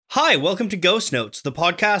Hi, welcome to Ghost Notes, the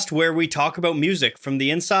podcast where we talk about music from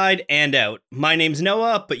the inside and out. My name's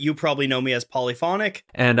Noah, but you probably know me as Polyphonic.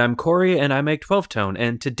 And I'm Corey, and I make 12-tone,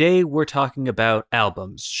 and today we're talking about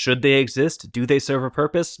albums. Should they exist? Do they serve a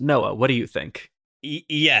purpose? Noah, what do you think?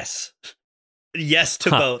 Yes. Yes to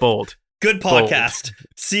both. Bold. Good podcast. Bold.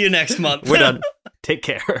 See you next month. We're done. Take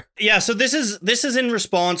care. Yeah, so this is in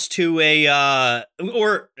response to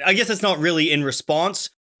or I guess it's not really in response,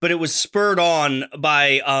 but it was spurred on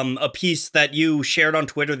by a piece that you shared on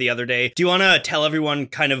Twitter the other day. Do you want to tell everyone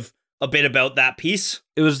kind of a bit about that piece?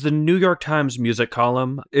 It was the New York Times music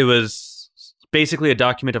column. It was basically a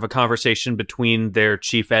document of a conversation between their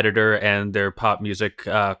chief editor and their pop music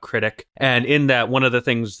critic. And in that, one of the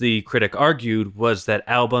things the critic argued was that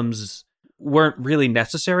albums weren't really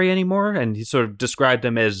necessary anymore. And he sort of described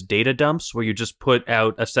them as data dumps, where you just put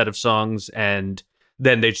out a set of songs and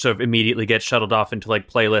then they sort of immediately get shuttled off into like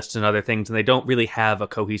playlists and other things, and they don't really have a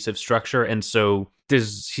cohesive structure. And so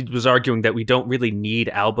he was arguing that we don't really need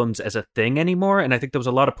albums as a thing anymore. And I think there was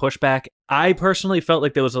a lot of pushback. I personally felt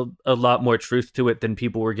like there was a lot more truth to it than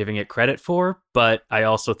people were giving it credit for, but I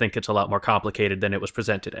also think it's a lot more complicated than it was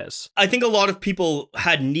presented as. I think a lot of people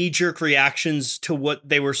had knee-jerk reactions to what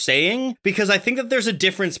they were saying, because I think that there's a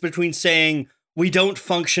difference between saying we don't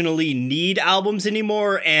functionally need albums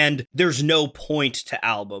anymore and there's no point to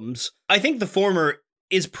albums. I think the former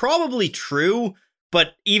is probably true,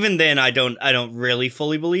 but even then I don't really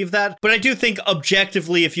fully believe that. But I do think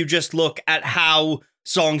objectively, if you just look at how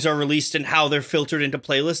songs are released and how they're filtered into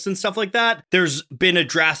playlists and stuff like that, there's been a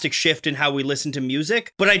drastic shift in how we listen to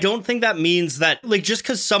music. But I don't think that means that, like, just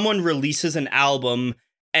because someone releases an album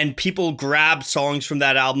and people grab songs from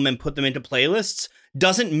that album and put them into playlists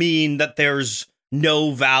doesn't mean that there's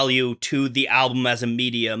no value to the album as a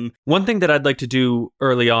medium. One thing that I'd like to do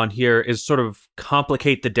early on here is sort of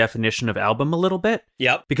complicate the definition of album a little bit.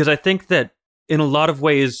 Yep. Because I think that in a lot of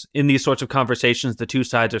ways, in these sorts of conversations, the two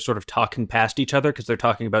sides are sort of talking past each other because they're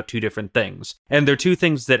talking about two different things. And they're two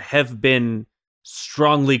things that have been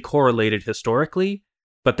strongly correlated historically,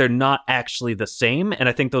 but they're not actually the same. And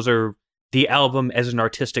I think those are the album as an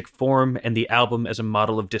artistic form and the album as a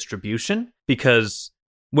model of distribution. Because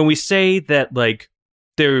when we say that, like,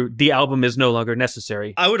 the album is no longer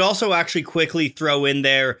necessary, I would also actually quickly throw in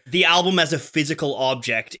there the album as a physical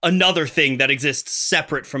object, another thing that exists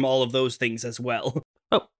separate from all of those things as well.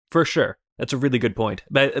 Oh, for sure. That's a really good point.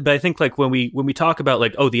 But I think, like, when we talk about,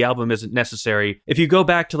 like, oh, the album isn't necessary, if you go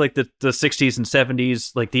back to, like, the 60s and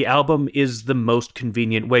 70s, like, the album is the most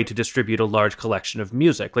convenient way to distribute a large collection of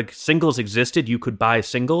music. Like, singles existed, you could buy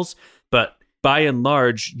singles, but by and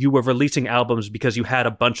large, you were releasing albums because you had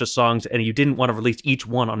a bunch of songs and you didn't want to release each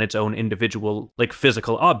one on its own individual, like,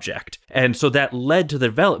 physical object. And so that led to the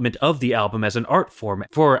development of the album as an art form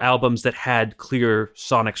for albums that had clear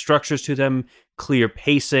sonic structures to them, clear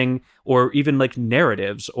pacing, or even like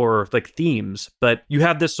narratives or like themes. But you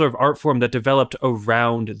have this sort of art form that developed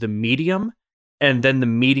around the medium, and then the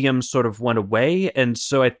medium sort of went away. And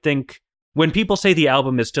so I think when people say the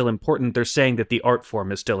album is still important, they're saying that the art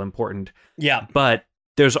form is still important. Yeah. But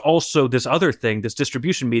there's also this other thing, this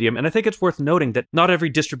distribution medium, and I think it's worth noting that not every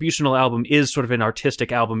distributional album is sort of an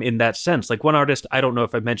artistic album in that sense. Like, one artist, I don't know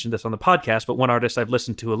if I've mentioned this on the podcast, but one artist I've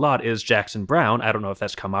listened to a lot is Jackson Browne. I don't know if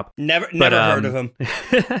that's come up. Never heard of him.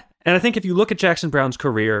 And I think if you look at Jackson Browne's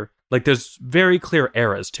career, like, there's very clear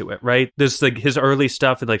eras to it, right? There's like his early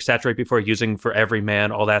stuff and like Saturate Before Using, For Every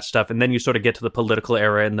Man, all that stuff. And then you sort of get to the political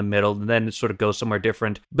era in the middle, and then it sort of goes somewhere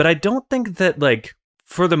different. But I don't think that, like,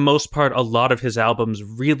 for the most part, a lot of his albums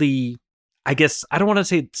really, I guess, I don't want to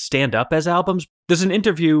say stand up as albums. There's an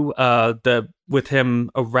interview with him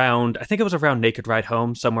around, I think it was around Naked Ride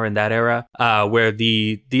Home, somewhere in that era, where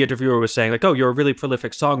the interviewer was saying, like, oh, you're a really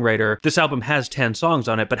prolific songwriter. This album has 10 songs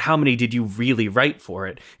on it, but how many did you really write for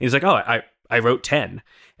it? And he's like, oh, I wrote 10.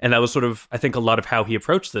 And that was sort of, I think, a lot of how he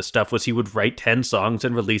approached this stuff was he would write 10 songs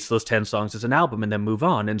and release those 10 songs as an album and then move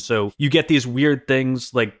on. And so you get these weird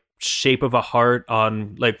things like Shape of a Heart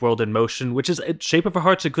on, like, World in Motion, which is, Shape of a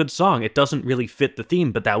Heart's a good song. It doesn't really fit the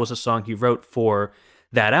theme, but that was a song he wrote for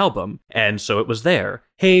that album, and so it was there.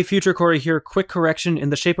 Hey, Future Corey here. Quick correction.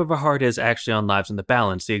 In The Shape of a Heart is actually on Lives in the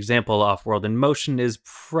Balance. The example off World in Motion is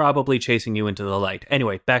probably Chasing You into the Light.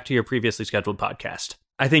 Anyway, back to your previously scheduled podcast.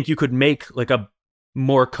 I think you could make, like, a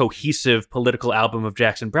more cohesive political album of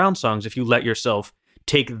Jackson Browne songs if you let yourself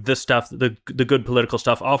take the stuff, the good political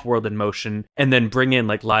stuff off World in Motion, and then bring in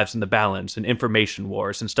like Lives in the Balance and Information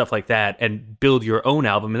Wars and stuff like that, and build your own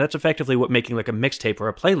album. And that's effectively what making like a mixtape or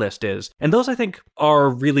a playlist is. And those, I think, are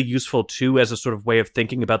really useful too as a sort of way of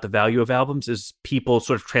thinking about the value of albums, is people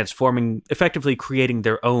sort of transforming, effectively creating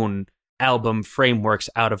their own album frameworks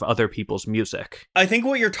out of other people's music. I think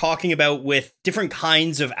what you're talking about with different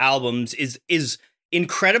kinds of albums is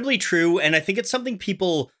incredibly true, and I think it's something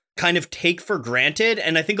people kind of take for granted.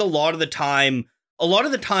 And I think a lot of the time,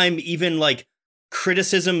 even like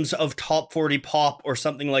criticisms of top 40 pop or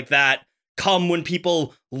something like that come when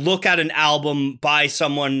people look at an album by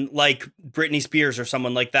someone like Britney Spears or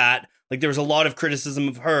someone like that. Like there was a lot of criticism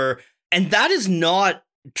of her, and that is not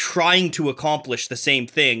trying to accomplish the same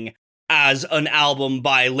thing as an album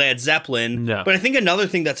by Led Zeppelin. No. But I think another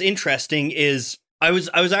thing that's interesting is I was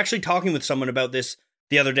actually talking with someone about this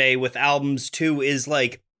the other day with albums too, is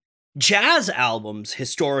like jazz albums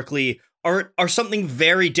historically are something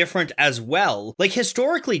very different as well. Like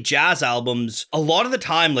historically, jazz albums, a lot of the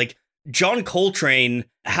time, like John Coltrane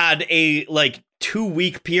had a like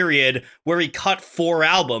 2-week period where he cut 4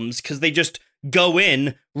 albums because they just go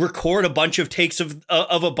in, record a bunch of takes of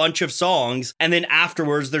a bunch of songs, and then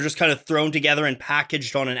afterwards they're just kind of thrown together and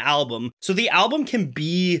packaged on an album. So the album can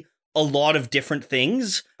be a lot of different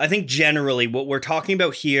things. I think generally what we're talking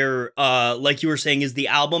about here, like you were saying, is the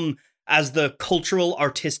album as the cultural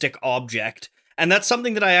artistic object. And that's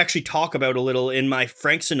something that I actually talk about a little in my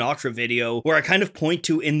Frank Sinatra video, where I kind of point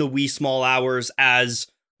to In the Wee Small Hours as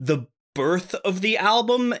the birth of the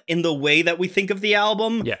album in the way that we think of the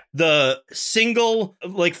album. Yeah. The single,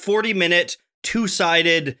 like 40-minute,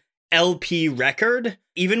 2-sided LP record,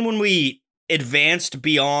 even when we advanced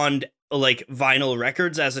beyond like vinyl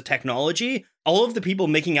records as a technology, all of the people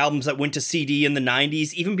making albums that went to CD in the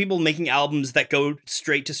 90s, even people making albums that go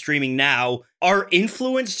straight to streaming now, are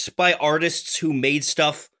influenced by artists who made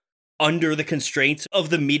stuff under the constraints of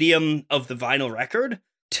the medium of the vinyl record.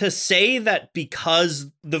 To say that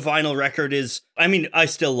because the vinyl record is, I mean, I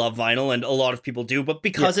still love vinyl and a lot of people do, but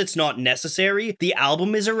because it's not necessary, the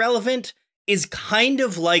album is irrelevant, is kind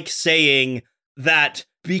of like saying that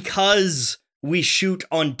because we shoot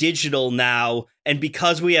on digital now, and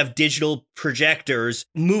because we have digital projectors,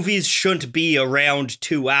 movies shouldn't be around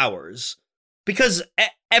 2 hours. Because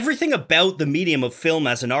everything about the medium of film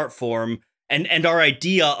as an art form, and our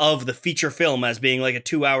idea of the feature film as being like a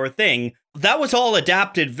 2-hour thing, that was all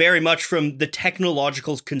adapted very much from the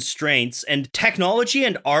technological constraints, and technology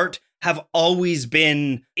and art have always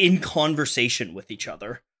been in conversation with each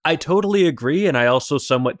other. I totally agree, and I also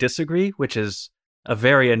somewhat disagree, which is a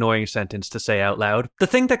very annoying sentence to say out loud. The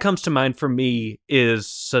thing that comes to mind for me is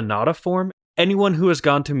sonata form. Anyone who has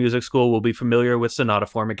gone to music school will be familiar with sonata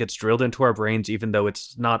form. It gets drilled into our brains, even though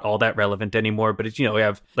it's not all that relevant anymore. But it's, we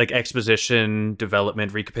have like exposition,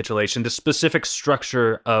 development, recapitulation, the specific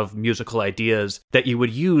structure of musical ideas that you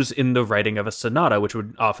would use in the writing of a sonata, which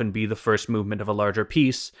would often be the first movement of a larger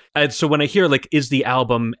piece. And so when I hear like, is the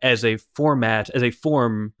album as a format, as a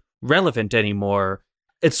form relevant anymore?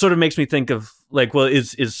 It sort of makes me think of like, well,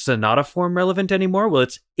 is sonata form relevant anymore? Well,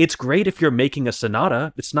 it's great if you're making a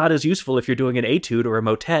sonata. It's not as useful if you're doing an etude or a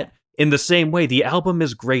motet. In the same way, the album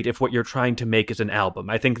is great if what you're trying to make is an album.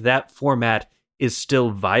 I think that format is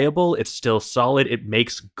still viable. It's still solid. It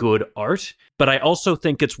makes good art. But I also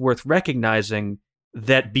think it's worth recognizing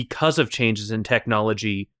that because of changes in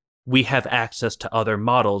technology, we have access to other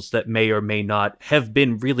models that may or may not have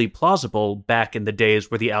been really plausible back in the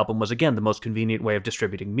days where the album was, again, the most convenient way of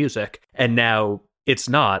distributing music. And now it's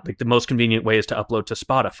not. Like, the most convenient way is to upload to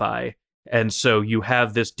Spotify. And so you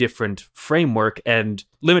have this different framework, and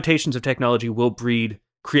limitations of technology will breed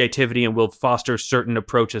creativity and will foster certain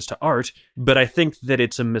approaches to art. But I think that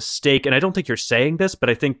it's a mistake, and I don't think you're saying this,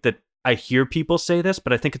 but I think that I hear people say this,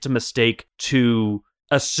 but I think it's a mistake to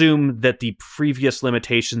assume that the previous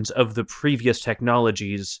limitations of the previous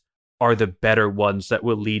technologies are the better ones that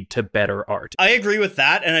will lead to better art. I agree with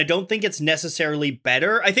that, and I don't think it's necessarily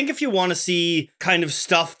better. I think if you want to see kind of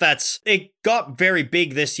stuff it got very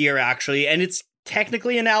big this year, actually, and it's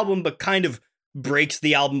technically an album, but kind of breaks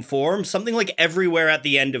the album form. Something like Everywhere at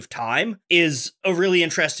the End of Time is a really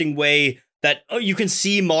interesting way that you can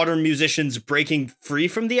see modern musicians breaking free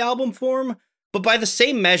from the album form. But by the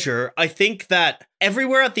same measure, I think that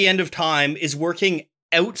Everywhere at the End of Time is working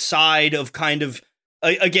outside of kind of,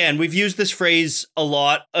 again, we've used this phrase a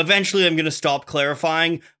lot. Eventually, I'm going to stop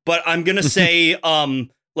clarifying, but I'm going to say,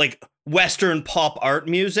 like, Western pop art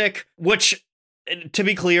music, which, to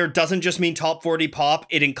be clear, doesn't just mean top 40 pop.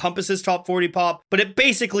 It encompasses top 40 pop, but it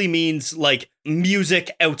basically means, like,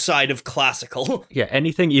 music outside of classical. Yeah,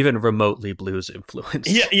 anything even remotely blues influenced.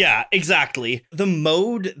 Yeah, exactly. The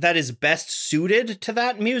mode that is best suited to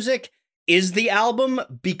that music is the album,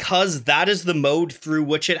 because that is the mode through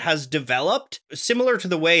which it has developed. Similar to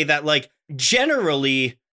the way that, like,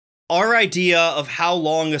 generally, our idea of how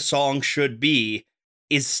long a song should be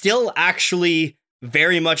is still actually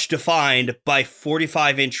very much defined by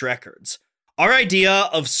 45-inch records. Our idea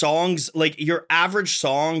of songs, like your average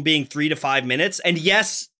song being 3 to 5 minutes, and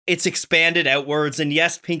yes, it's expanded outwards, and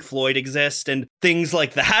yes, Pink Floyd exist and things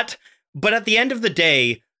like that. But at the end of the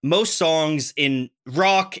day, most songs in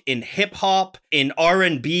rock, in hip hop, in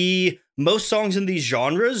R&B, most songs in these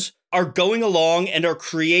genres are going along and are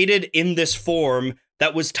created in this form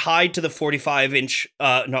that was tied to the 45-inch,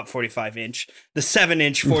 not 45-inch, the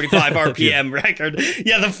 7-inch 45 RPM record.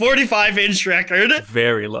 Yeah, the 45-inch record.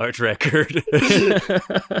 Very large record.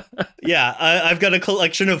 Yeah, I've got a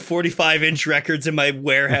collection of 45-inch records in my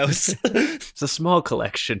warehouse. It's a small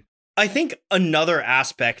collection. I think another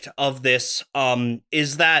aspect of this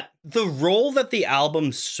is that the role that the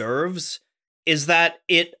album serves is that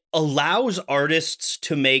it allows artists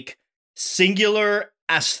to make singular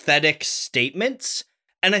aesthetic statements.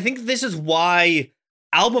 And I think this is why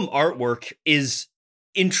album artwork is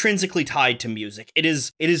intrinsically tied to music. It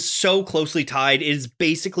is so closely tied. It is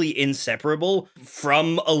basically inseparable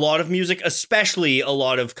from a lot of music, especially a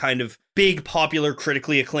lot of kind of big, popular,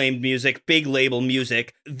 critically acclaimed music, big label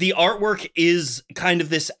music. The artwork is kind of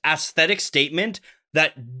this aesthetic statement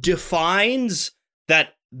that defines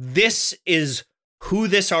that this is who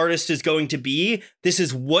this artist is going to be. This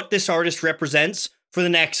is what this artist represents for the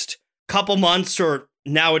next couple months or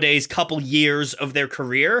nowadays couple years of their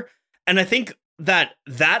career. And I think that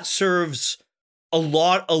serves a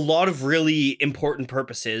lot of really important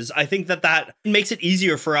purposes. I think that makes it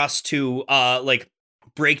easier for us to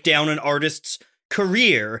break down an artist's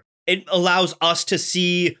career. It allows us to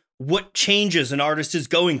see what changes an artist is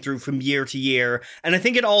going through from year to year. And I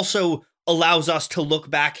think it also allows us to look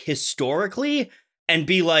back historically and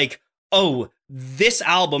be like, oh, this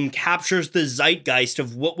album captures the zeitgeist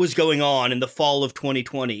of what was going on in the fall of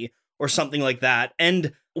 2020 or something like that.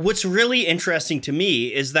 And what's really interesting to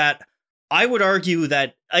me is that I would argue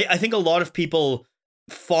that I think a lot of people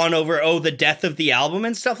fawn over, the death of the album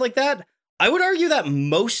and stuff like that. I would argue that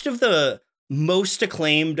most of the most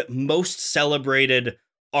acclaimed, most celebrated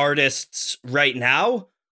artists right now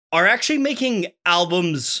are actually making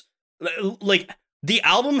albums. Like, the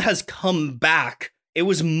album has come back. It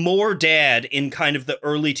was more dead in kind of the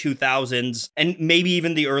early 2000s and maybe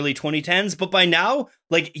even the early 2010s. But by now,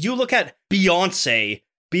 like, you look at Beyonce,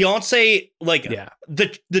 like, yeah,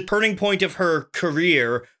 the turning point of her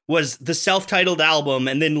career was the self-titled album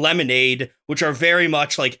and then Lemonade, which are very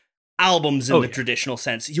much like albums in the traditional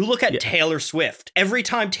sense. You look at Taylor Swift. Every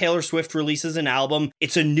time Taylor Swift releases an album,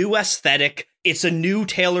 it's a new aesthetic. It's a new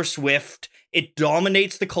Taylor Swift. It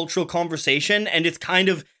dominates the cultural conversation, and it's kind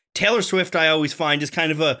of Taylor Swift, I always find, is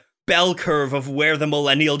kind of a bell curve of where the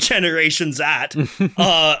millennial generation's at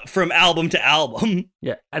from album to album.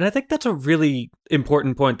 Yeah, and I think that's a really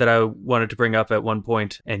important point that I wanted to bring up at one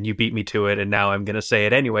point, and you beat me to it, and now I'm going to say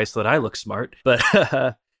it anyway so that I look smart. But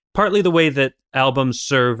partly the way that albums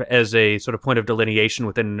serve as a sort of point of delineation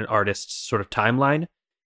within an artist's sort of timeline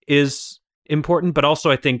is important, but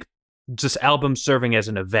also I think just albums serving as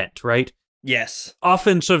an event, right? Yes.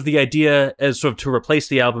 Often sort of the idea as sort of to replace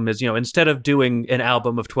the album is, instead of doing an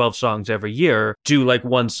album of 12 songs every year, do like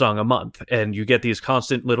one song a month, and you get these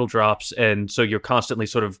constant little drops, and so you're constantly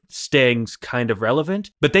sort of staying kind of relevant.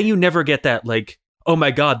 But then you never get that like, oh my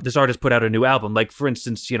God, this artist put out a new album. Like, for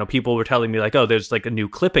instance, people were telling me like, oh, there's like a new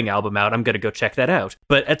Clipping album out. I'm going to go check that out.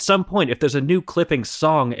 But at some point, if there's a new Clipping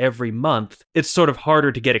song every month, it's sort of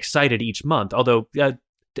harder to get excited each month. Although,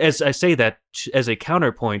 as I say that as a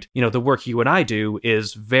counterpoint, the work you and I do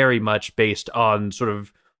is very much based on sort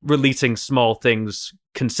of releasing small things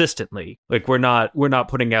consistently. Like, we're not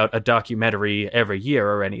putting out a documentary every year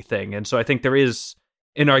or anything. And so I think there is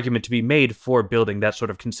an argument to be made for building that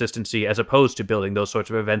sort of consistency as opposed to building those sorts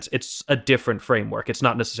of events. It's a different framework. It's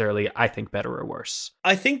not necessarily, I think, better or worse.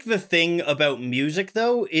 I think the thing about music,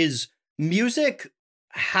 though, is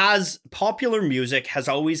popular music has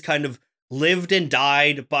always kind of lived and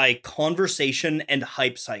died by conversation and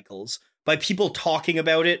hype cycles, by people talking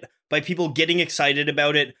about it, by people getting excited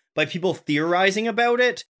about it, by people theorizing about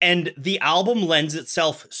it. And the album lends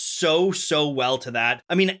itself so well to that.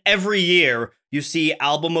 I mean, every year you see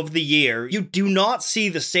album of the year. You do not see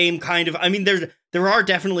the same kind of, I mean, there are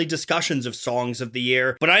definitely discussions of songs of the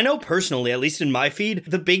year, but I know personally, at least in my feed,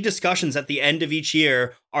 the big discussions at the end of each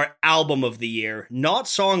year are album of the year, not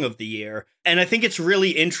song of the year. And I think it's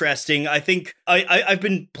really interesting. I think I've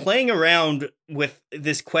been playing around with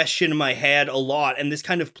this question in my head a lot, and this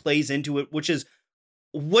kind of plays into it, which is,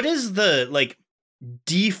 what is the like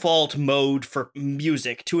default mode for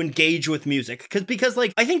music to engage with music? Because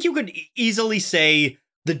like, I think you could easily say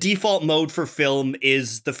the default mode for film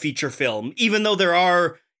is the feature film, even though there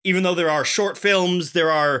are even though there are short films,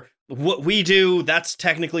 there are what we do. That's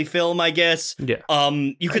technically film, I guess. Yeah.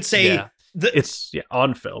 You could say it's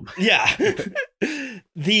on film. Yeah.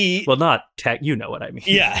 Well, not tech. You know what I mean.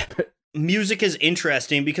 Yeah. Music is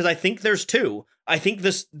interesting because I think there's two. I think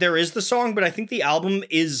there is the song, but I think the album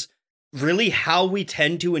is really how we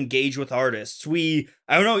tend to engage with artists. I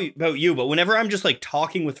don't know about you, but whenever I'm just like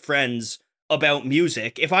talking with friends about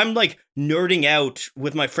music, if I'm like nerding out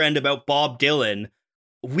with my friend about Bob Dylan,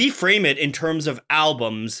 we frame it in terms of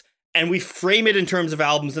albums, and we frame it in terms of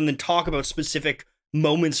albums and then talk about specific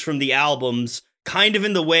moments from the albums, kind of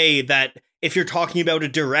in the way that if you're talking about a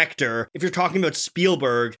director, if you're talking about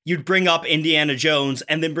Spielberg, you'd bring up Indiana Jones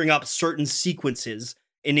and then bring up certain sequences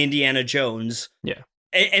in Indiana Jones. Yeah.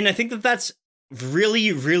 And I think that that's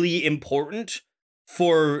really, really important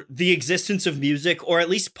for the existence of music, or at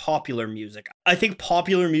least popular music. I think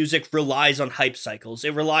popular music relies on hype cycles.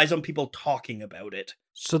 It relies on people talking about it.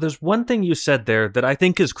 So there's one thing you said there that I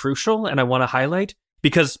think is crucial and I want to highlight,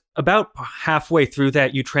 because about halfway through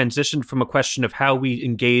that, you transitioned from a question of how we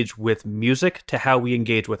engage with music to how we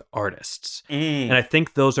engage with artists. And I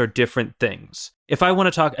think those are different things. If I want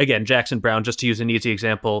to talk, again, Jackson Browne, just to use an easy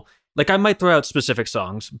example, like I might throw out specific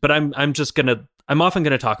songs, but I'm often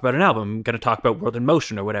going to talk about an album. I'm going to talk about World in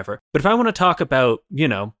Motion or whatever. But if I want to talk about,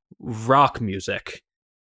 rock music,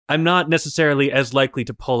 I'm not necessarily as likely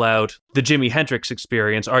to pull out the Jimi Hendrix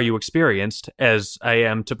Experience, Are You Experienced, as I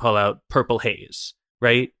am to pull out Purple Haze,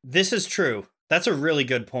 right? This is true. That's a really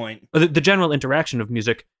good point. The general interaction of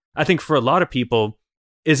music, I think for a lot of people,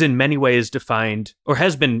 is in many ways defined, or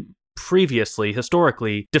has been previously,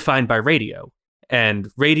 historically, defined by radio.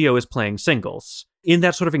 And radio is playing singles. In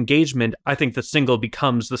that sort of engagement, I think the song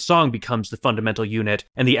becomes the fundamental unit,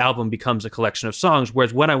 and the album becomes a collection of songs.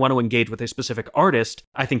 Whereas when I want to engage with a specific artist,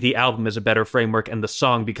 I think the album is a better framework, and the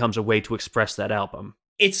song becomes a way to express that album.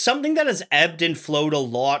 It's something that has ebbed and flowed a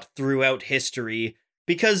lot throughout history,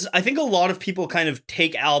 because I think a lot of people kind of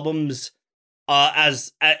take albums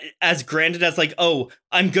as granted as like, oh,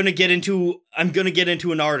 I'm gonna get into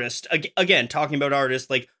an artist. Again, talking about artists,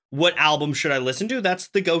 like, what album should I listen to? That's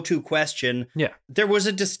the go-to question. Yeah. There was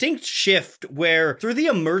a distinct shift where through the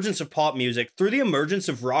emergence of pop music, through the emergence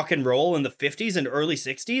of rock and roll in the 50s and early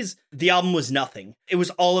 60s, the album was nothing. It was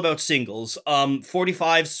all about singles.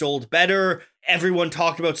 45 sold better. Everyone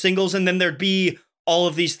talked about singles. And then there'd be all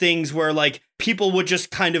of these things where like people would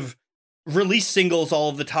just kind of release singles all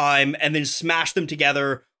of the time and then smash them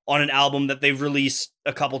together on an album that they've released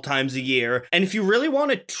a couple times a year. And if you really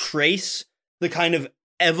want to trace the kind of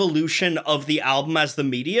evolution of the album as the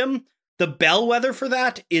medium, the bellwether for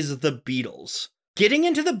that is the Beatles. Getting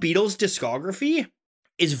into the Beatles' discography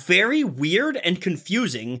is very weird and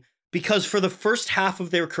confusing because for the first half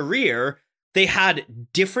of their career, they had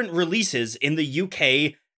different releases in the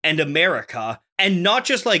UK and America, and not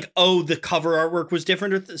just like, oh, the cover artwork was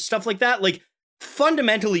different or stuff like that, like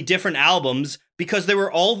fundamentally different albums, because there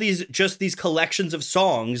were all these collections of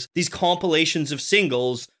songs, these compilations of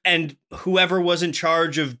singles, and whoever was in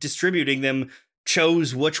charge of distributing them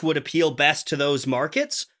chose which would appeal best to those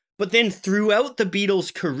markets. But then throughout the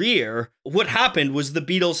Beatles' career, what happened was the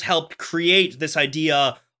Beatles helped create this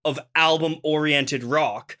idea of album-oriented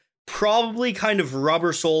rock. Probably kind of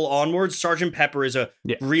Rubber Soul onwards. Sgt. Pepper is a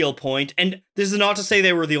real point. And this is not to say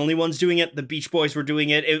they were the only ones doing it. The Beach Boys were doing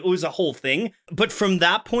it. It was a whole thing. But from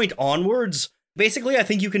that point onwards, basically, I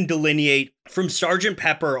think you can delineate from Sgt.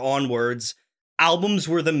 Pepper onwards, albums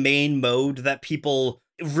were the main mode that people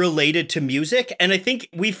related to music. And I think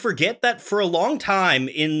we forget that for a long time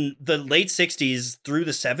in the late 60s through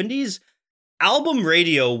the 70s, album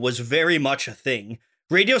radio was very much a thing.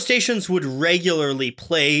 Radio stations would regularly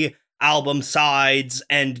play album sides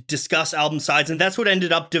and discuss album sides, and that's what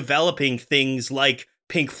ended up developing things like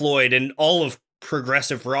Pink Floyd and all of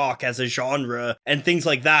progressive rock as a genre and things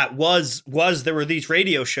like that. There were these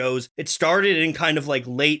radio shows. It started in kind of like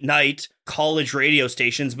late night college radio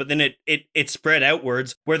stations, but then it spread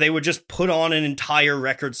outwards where they would just put on an entire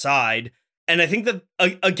record side. And I think that,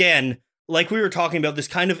 again, like we were talking about, this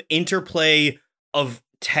kind of interplay of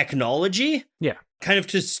technology, kind of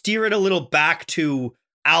to steer it a little back to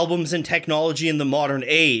albums and technology in the modern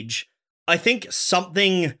age. I think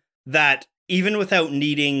something that, even without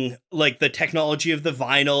needing like the technology of the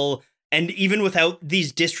vinyl, and even without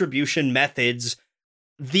these distribution methods,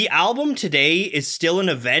 the album today is still an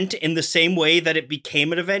event in the same way that it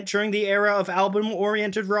became an event during the era of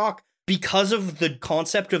album-oriented rock, because of the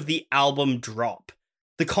concept of the album drop.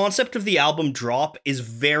 The concept of the album drop is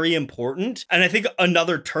very important. And I think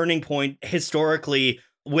another turning point historically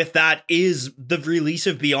with that is the release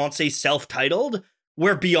of Beyonce's Self-Titled,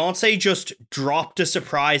 where Beyonce just dropped a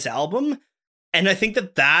surprise album. And I think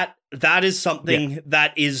that is something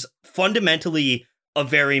that is fundamentally a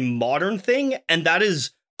very modern thing, and that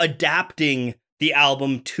is adapting the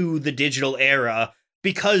album to the digital era,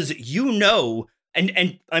 because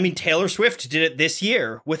and I mean, Taylor Swift did it this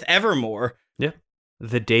year with Evermore. Yeah.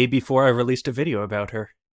 The day before I released a video about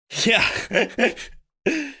her. Yeah.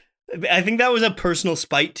 I think that was a personal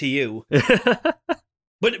spite to you.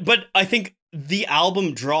 But I think the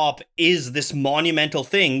album drop is this monumental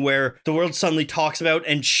thing where the world suddenly talks about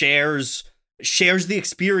and shares the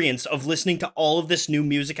experience of listening to all of this new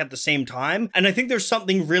music at the same time. And I think there's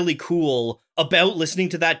something really cool about listening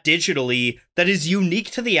to that digitally that is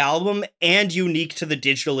unique to the album and unique to the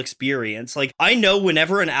digital experience. Like, I know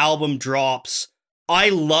whenever an album drops, I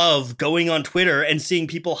love going on Twitter and seeing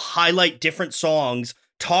people highlight different songs,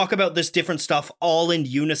 talk about this different stuff all in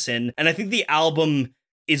unison. And I think the album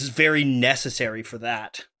is very necessary for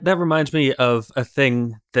that. That reminds me of a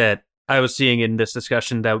thing that I was seeing in this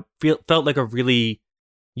discussion that felt like a really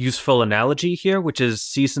useful analogy here, which is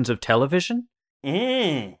seasons of television.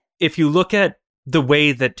 If you look at the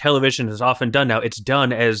way that television is often done now, it's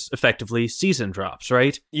done as effectively season drops,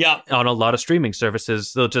 right? Yeah. On a lot of streaming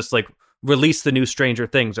services, they'll just like release the new Stranger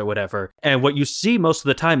Things or whatever. And what you see most of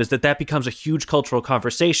the time is that becomes a huge cultural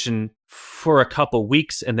conversation for a couple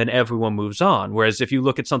weeks and then everyone moves on. Whereas if you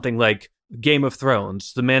look at something like Game of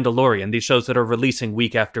Thrones, The Mandalorian, these shows that are releasing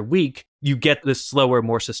week after week, you get this slower,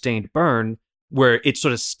 more sustained burn where it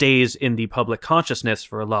sort of stays in the public consciousness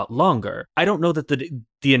for a lot longer. I don't know that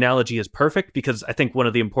the analogy is perfect, because I think one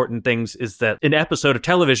of the important things is that an episode of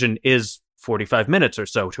television is 45 minutes or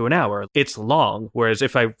so to an hour. It's long, whereas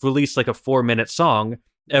if I release like a 4-minute song,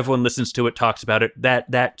 everyone listens to it, talks about it,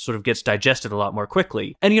 that sort of gets digested a lot more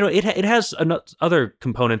quickly. And, it has other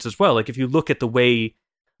components as well. Like, if you look at the way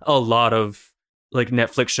a lot of like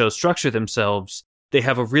Netflix shows structure themselves, they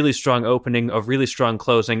have a really strong opening, a really strong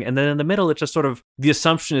closing, and then in the middle, it's just sort of, the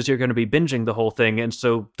assumption is you're going to be binging the whole thing, and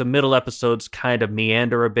so the middle episodes kind of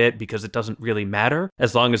meander a bit because it doesn't really matter.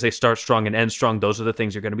 As long as they start strong and end strong, those are the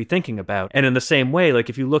things you're going to be thinking about. And in the same way, like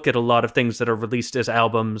if you look at a lot of things that are released as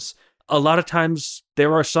albums, a lot of times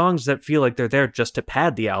there are songs that feel like they're there just to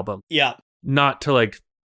pad the album. Yeah. Not to like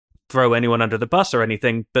throw anyone under the bus or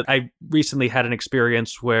anything, but I recently had an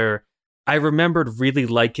experience where I remembered really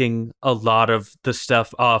liking a lot of the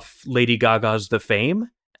stuff off Lady Gaga's The Fame.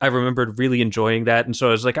 I remembered really enjoying that. And so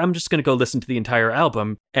I was like, I'm just going to go listen to the entire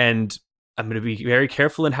album. And I'm going to be very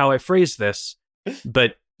careful in how I phrase this.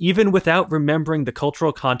 But even without remembering the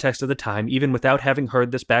cultural context of the time, even without having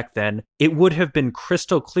heard this back then, it would have been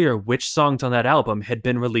crystal clear which songs on that album had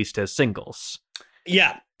been released as singles.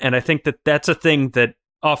 Yeah. And I think that that's a thing that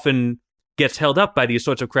often gets held up by these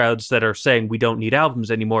sorts of crowds that are saying we don't need albums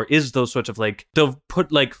anymore, is those sorts of like, they'll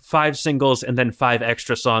put like 5 singles and then 5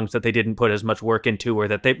 extra songs that they didn't put as much work into, or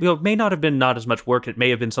that they may not have been not as much work. It may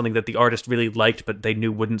have been something that the artist really liked, but they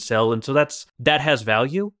knew wouldn't sell. And so that has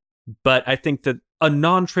value. But I think that a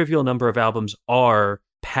non-trivial number of albums are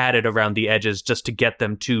padded around the edges just to get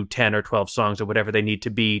them to 10 or 12 songs or whatever they need to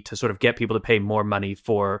be to sort of get people to pay more money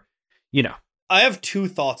for, I have 2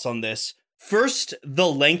 thoughts on this. First, the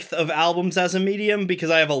length of albums as a medium, because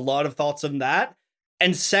I have a lot of thoughts on that.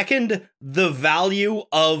 And second, the value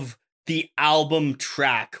of the album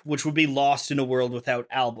track, which would be lost in a world without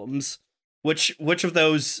albums. Which of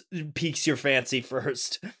those piques your fancy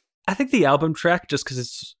first? I think the album track, just because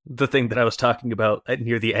it's the thing that I was talking about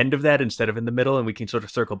near the end of that instead of in the middle, and we can sort of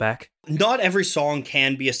circle back. Not every song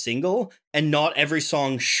can be a single, and not every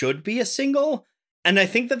song should be a single. And I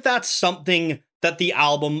think that that's something that the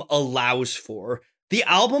album allows for. The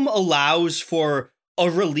album allows for a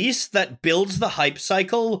release that builds the hype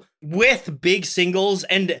cycle with big singles,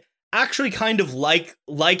 and actually kind of like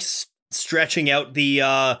stretching out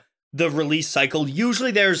the release cycle.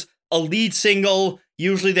 Usually there's a lead single,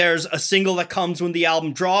 usually there's a single that comes when the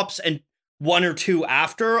album drops, and 1 or 2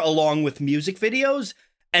 after, along with music videos,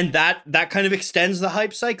 and that kind of extends the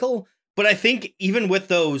hype cycle. But I think even with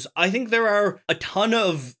those, I think there are a ton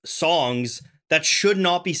of songs that should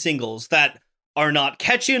not be singles, that are not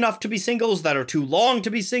catchy enough to be singles, that are too long to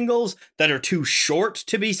be singles, that are too short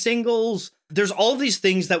to be singles. There's all these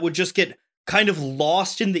things that would just get kind of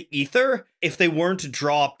lost in the ether if they weren't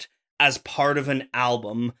dropped as part of an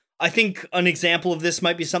album. I think an example of this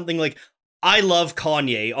might be something like I Love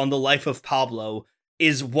Kanye on The Life of Pablo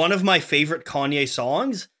is one of my favorite Kanye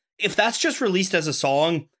songs. If that's just released as a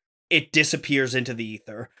song, it disappears into the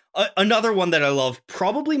ether. Another one that I love,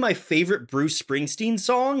 probably my favorite Bruce Springsteen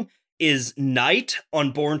song, is Night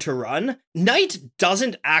on Born to Run. Night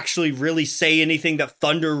doesn't actually really say anything that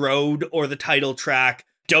Thunder Road or the title track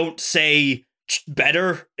don't say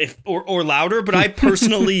better or louder, but I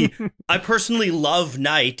personally love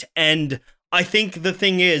Night. And I think the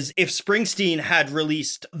thing is, if Springsteen had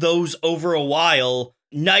released those over a while,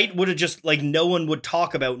 Night would have just, like, no one would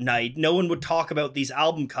talk about Night. No one would talk about these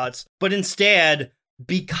album cuts. But instead,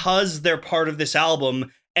 because they're part of this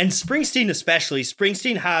album, and Springsteen especially,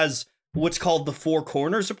 Springsteen has what's called the four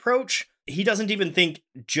corners approach. He doesn't even think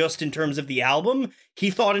just in terms of the album. He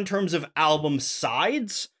thought in terms of album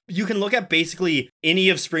sides. You can look at basically any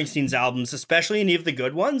of Springsteen's albums, especially any of the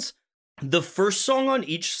good ones. The first song on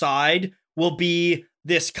each side will be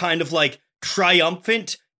this kind of like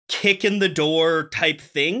triumphant kick in the door type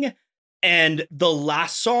thing. And the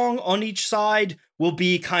last song on each side will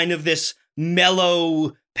be kind of this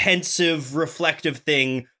mellow, pensive, reflective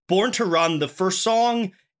thing. Born to Run, the first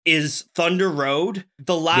song is Thunder Road.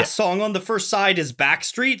 The last song on the first side is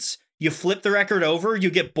Backstreets. You flip the record over, you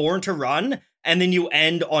get Born to Run, and then you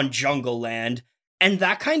end on Jungle Land. And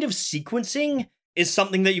that kind of sequencing is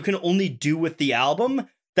something that you can only do with the album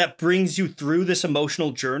that brings you through this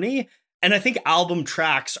emotional journey. And I think album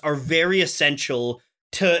tracks are very essential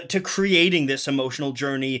to creating this emotional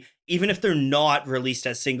journey, even if they're not released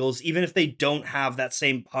as singles, even if they don't have that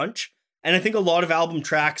same punch. And I think a lot of album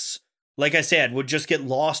tracks, like I said, would just get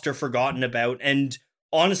lost or forgotten about. And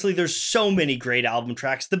honestly, there's so many great album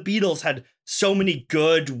tracks. The Beatles had so many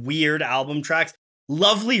good, weird album tracks.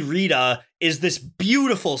 Lovely Rita is this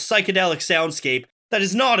beautiful psychedelic soundscape that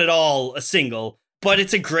is not at all a single, but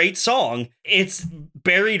it's a great song. It's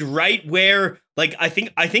buried right where, like, I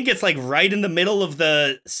think it's like right in the middle of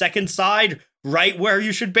the second side, right where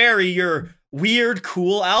you should bury your weird,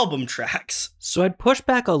 cool album tracks. So I'd push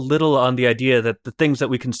back a little on the idea that the things that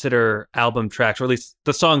we consider album tracks, or at least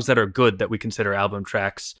the songs that are good that we consider album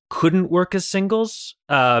tracks, couldn't work as singles.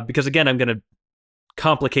 Because again, I'm going to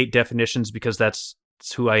complicate definitions because that's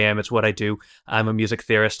who I am. It's what I do. I'm a music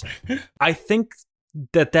theorist. I think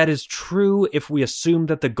that is true if we assume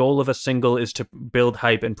that the goal of a single is to build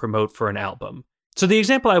hype and promote for an album. So the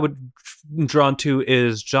example I would draw to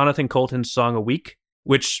is Jonathan Coulton's song A Week,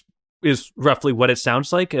 which is roughly what it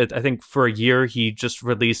sounds like. I think for a year, he just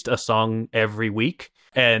released a song every week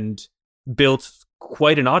and built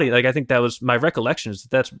quite an audience. Like, I think that was my recollection, is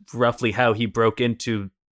that's roughly how he broke into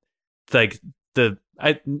like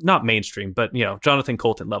not mainstream, but, you know, Jonathan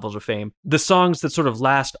Coulton levels of fame. The songs that sort of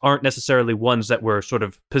last aren't necessarily ones that were sort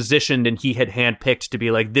of positioned and he had handpicked to be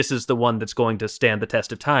like, this is the one that's going to stand the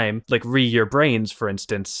test of time. Like Re Your Brains, for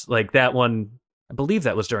instance, like that one, I believe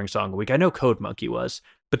that was during Song a Week. I know Code Monkey was,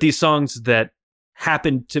 but these songs that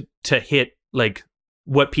happened to hit like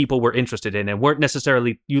what people were interested in and weren't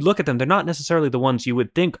necessarily, you look at them, they're not necessarily the ones you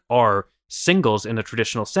would think are singles in the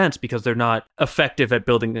traditional sense because they're not effective at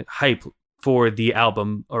building hype for the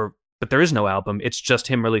album, but there is no album. It's just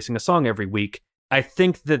him releasing a song every week. I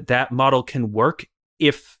think that model can work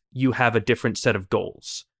if you have a different set of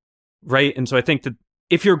goals, right? And so I think that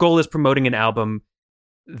if your goal is promoting an album,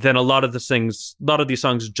 then a lot of these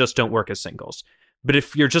songs just don't work as singles. But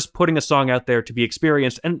if you're just putting a song out there to be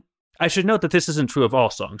experienced, and I should note that this isn't true of all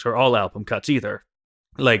songs or all album cuts either.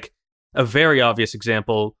 Like a very obvious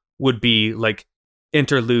example would be like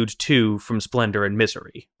Interlude 2 from Splendor and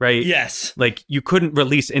Misery, right? Yes. Like you couldn't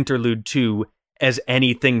release Interlude 2 as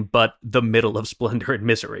anything but the middle of Splendor and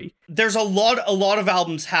Misery. There's a lot of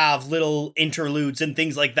albums have little interludes and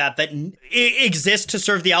things like that exist to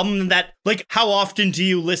serve the album. And that, like, how often do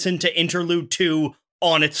you listen to Interlude 2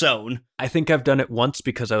 on its own? I think I've done it once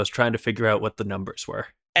because I was trying to figure out what the numbers were.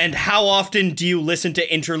 And how often do you listen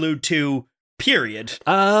to Interlude 2, period?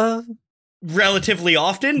 Relatively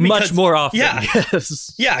often. Much more often. Yeah.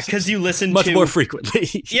 Yes. Yeah, because you listen much more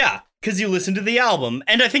frequently. Yeah, because you listen to the album.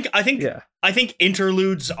 And I think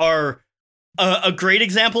interludes are a great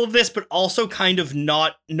example of this, but also kind of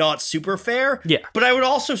not super fair. Yeah. But I would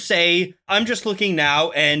also say, I'm just looking now,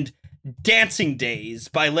 and Dancing Days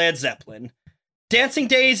by Led Zeppelin. Dancing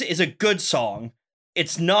Days is a good song.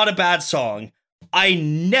 It's not a bad song. I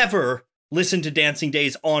never listen to Dancing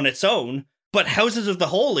Days on its own, but Houses of the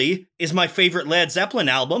Holy is my favorite Led Zeppelin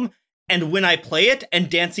album, and when I play it and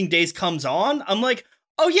Dancing Days comes on, I'm like,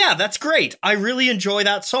 oh yeah, that's great. I really enjoy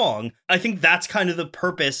that song. I think that's kind of the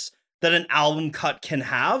purpose that an album cut can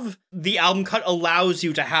have. The album cut allows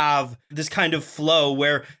you to have this kind of flow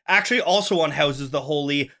where, actually also on Houses of the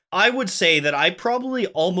Holy, I would say that I probably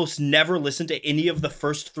almost never listen to any of the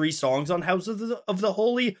first 3 songs on Houses of the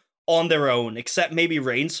Holy on their own, except maybe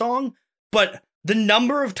Rain Song. But the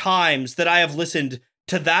number of times that I have listened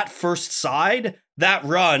to that first side, that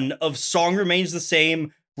run of Song Remains the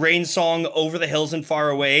Same, Rain Song, Over the Hills and Far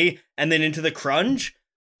Away, and then into the Crunge,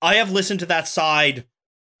 I have listened to that side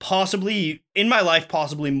possibly in my life,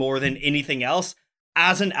 possibly more than anything else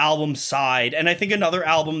as an album side. And I think another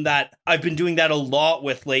album that I've been doing that a lot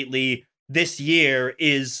with lately this year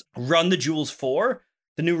is Run the Jewels 4,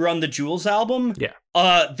 the new Run the Jewels album.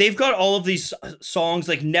 Yeah. They've got all of these songs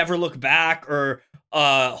like Never Look Back or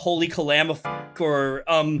Holy Kalama or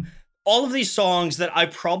all of these songs that I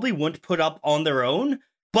probably wouldn't put up on their own,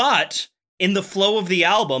 but in the flow of the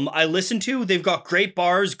album I listen to, they've got great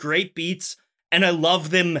bars, great beats, and I love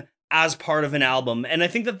them as part of an album. And I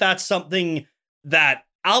think that that's something that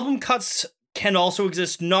album cuts can also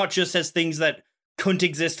exist, not just as things that couldn't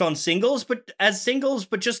exist on singles, but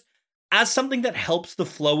just as something that helps the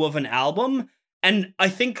flow of an album. And I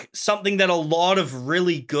think something that a lot of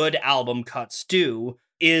really good album cuts do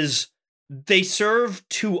is they serve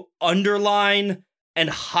to underline and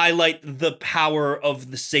highlight the power of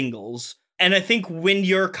the singles. And I think when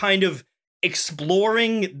you're kind of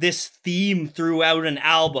exploring this theme throughout an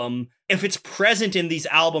album, if it's present in these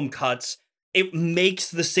album cuts, it makes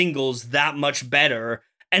the singles that much better,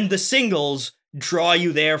 and the singles draw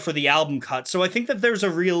you there for the album cut. So I think that there's a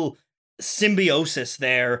real symbiosis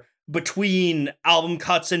there between album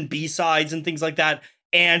cuts and B-sides and things like that,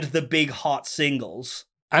 and the big hot singles.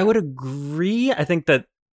 I would agree. I think that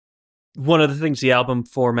one of the things the album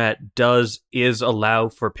format does is allow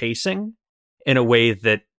for pacing in a way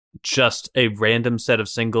that just a random set of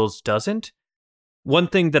singles doesn't. One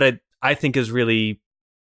thing that I think is really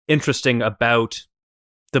interesting about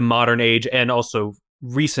the modern age and also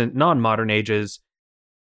recent non-modern ages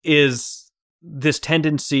is this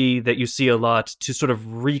tendency that you see a lot to sort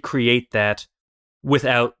of recreate that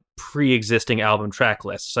without pre-existing album track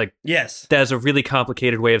lists. Like, yes, that's a really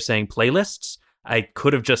complicated way of saying playlists. I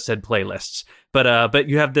could have just said playlists, but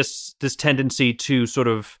you have this tendency to sort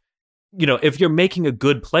of, you know, if you're making a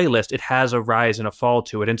good playlist, it has a rise and a fall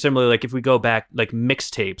to it. And similarly, like if we go back, like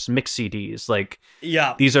mixtapes, mix CDs, like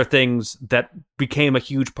these are things that became a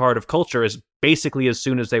huge part of culture as basically as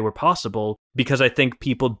soon as they were possible, because I think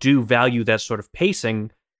people do value that sort of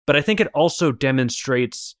pacing. But I think it also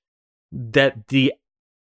demonstrates that the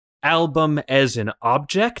album as an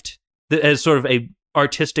object, as sort of a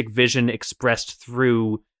artistic vision expressed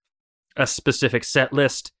through a specific set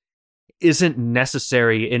list, isn't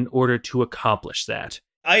necessary in order to accomplish that.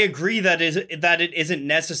 I agree that it isn't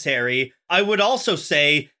necessary. I would also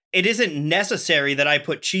say it isn't necessary that I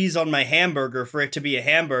put cheese on my hamburger for it to be a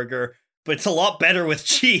hamburger, but it's a lot better with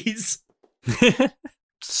cheese.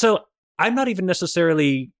 So I'm not even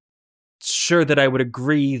necessarily sure that I would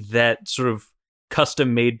agree that sort of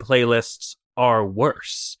custom-made playlists are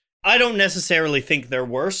worse. I don't necessarily think they're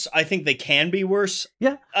worse. I think they can be worse.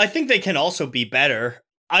 Yeah. I think they can also be better.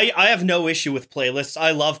 I have no issue with playlists.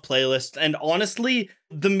 I love playlists. And honestly,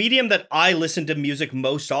 the medium that I listen to music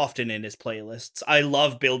most often in is playlists. I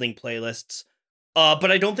love building playlists. But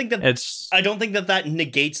I don't think that that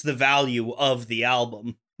negates the value of the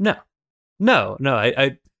album. No,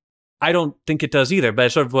 I don't think it does either. But I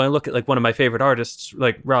sort of, when I look at like one of my favorite artists,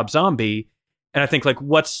 like Rob Zombie, and I think like,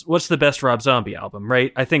 what's the best Rob Zombie album,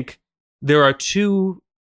 right? I think there are two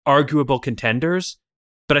arguable contenders,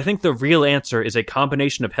 but I think the real answer is a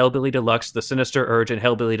combination of Hellbilly Deluxe, The Sinister Urge, and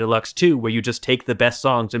Hellbilly Deluxe 2, where you just take the best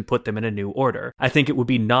songs and put them in a new order. I think it would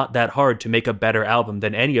be not that hard to make a better album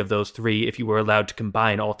than any of those three if you were allowed to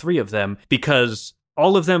combine all three of them, because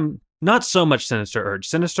all of them, not so much Sinister Urge.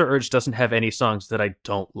 Sinister Urge doesn't have any songs that I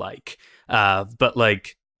don't like. But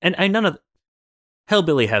like, and none of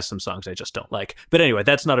Hellbilly has some songs I just don't like. But anyway,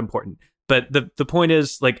 that's not important. But the point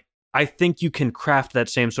is, like, I think you can craft that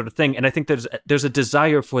same sort of thing, and I think there's a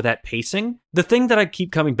desire for that pacing. The thing that I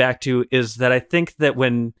keep coming back to is that I think that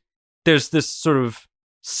when there's this sort of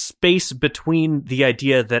space between the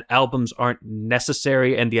idea that albums aren't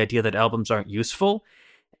necessary and the idea that albums aren't useful,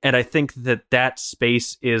 and I think that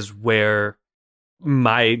space is where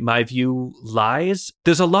my view lies.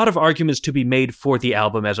 There's a lot of arguments to be made for the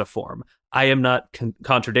album as a form. I am not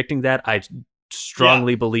contradicting that. I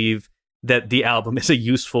strongly believe that the album is a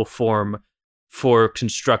useful form for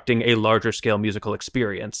constructing a larger scale musical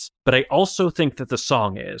experience. But I also think that the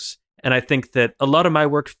song is. And I think that a lot of my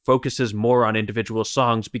work focuses more on individual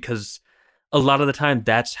songs because a lot of the time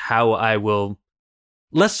that's how I will...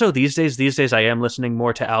 Less so these days. These days I am listening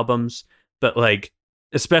more to albums, but like,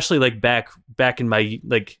 especially like back in my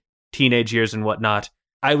like teenage years and whatnot,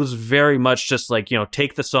 I was very much just like, you know,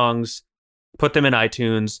 take the songs, put them in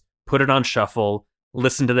iTunes, put it on shuffle,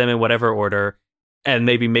 listen to them in whatever order, and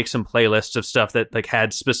maybe make some playlists of stuff that like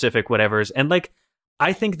had specific whatevers. And like,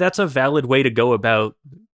 I think that's a valid way to go about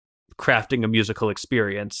crafting a musical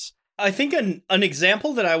experience. I think an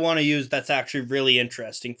example that I want to use that's actually really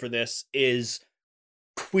interesting for this is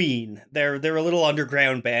Queen. They're a little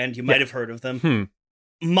underground band. You might have heard of them.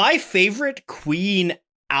 My favorite Queen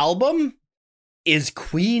album is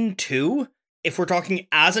Queen 2. If we're talking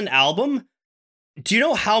as an album, do you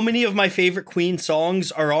know how many of my favorite Queen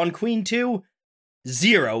songs are on Queen 2?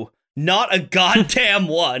 0. Not a goddamn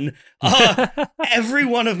one. Every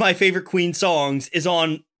one of my favorite Queen songs is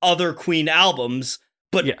on other Queen albums,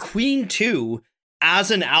 but Queen 2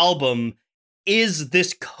 as an album is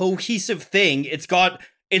this cohesive thing. It's got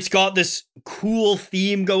this cool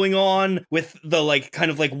theme going on with the like kind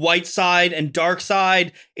of like white side and dark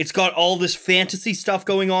side. It's got all this fantasy stuff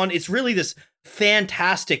going on. It's really this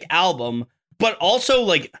fantastic album, but also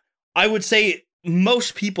like I would say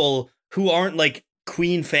most people who aren't like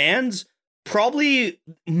Queen fans probably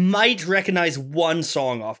might recognize one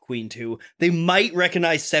song off Queen 2. They might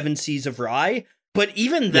recognize Seven Seas of Rhye, but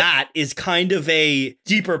even that is kind of a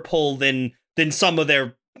deeper pull than some of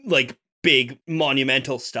their like big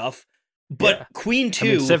monumental stuff. But Queen 2... I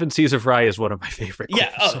mean, Seven Seas of Rhye is one of my favorite Queen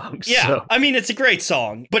songs. Yeah, so. I mean, it's a great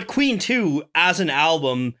song. But Queen 2, as an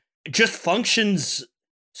album, just functions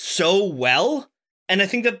so well. And I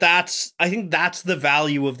think that's the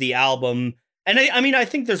value of the album. And I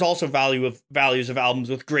think there's also values of albums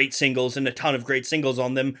with great singles and a ton of great singles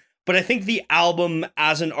on them. But I think the album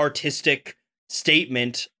as an artistic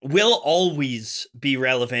statement will always be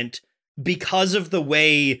relevant because of the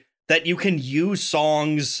way that you can use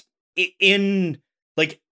songs in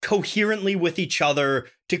like coherently with each other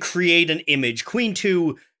to create an image. Queen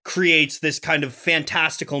 2 creates this kind of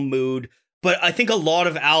fantastical mood, but I think a lot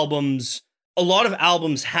of albums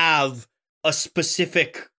have a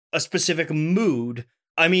specific mood.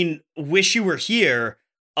 I mean, Wish You Were Here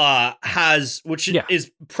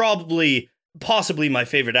is possibly my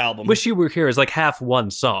favorite album. Wish You Were Here is like half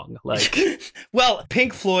one song. Like, well,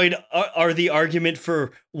 Pink Floyd are the argument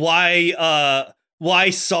for why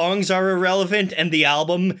songs are irrelevant and the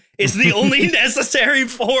album is the only necessary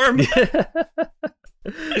form.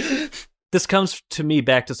 This comes to me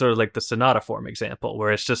back to sort of like the sonata form example,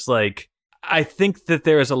 where it's just like, I think that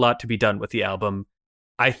there is a lot to be done with the album.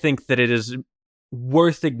 I think that it is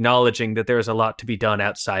worth acknowledging that there is a lot to be done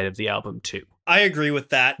outside of the album too. I agree with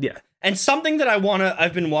that. Yeah. And something that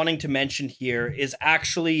I've been wanting to mention here is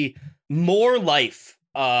actually More Life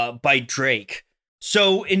by Drake.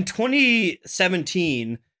 So in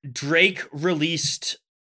 2017, Drake released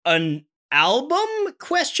an album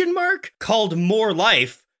called More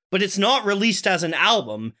Life, but it's not released as an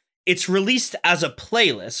album. It's released as a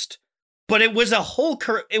playlist, but it was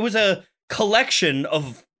a collection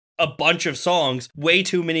of a bunch of songs, way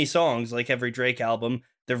too many songs, like every Drake album.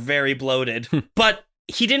 They're very bloated, but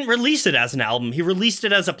he didn't release it as an album. He released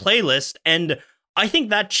it as a playlist, and I think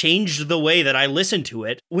that changed the way that I listen to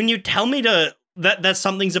it. When you tell me that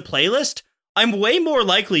something's a playlist, I'm way more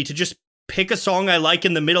likely to just pick a song I like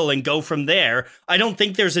in the middle and go from there. I don't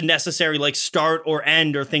think there's a necessary like start or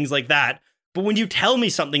end or things like that. But when you tell me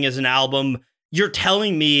something is an album, you're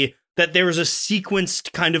telling me that there is a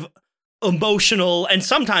sequenced kind of emotional and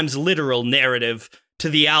sometimes literal narrative to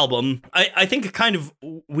the album. I think kind of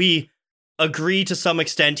we agree to some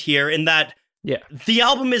extent here in that the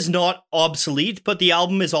album is not obsolete, but the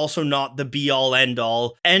album is also not the be-all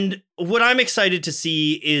end-all. And what I'm excited to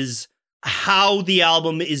see is how the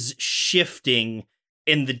album is shifting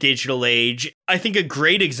in the digital age. I think a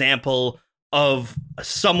great example of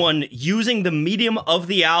someone using the medium of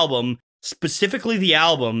the album, specifically the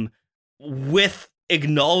album, with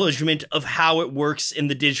acknowledgement of how it works in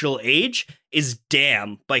the digital age is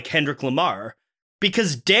Damn by Kendrick Lamar.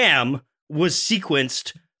 Because Damn was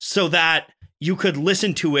sequenced so that you could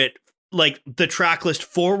listen to it like the track list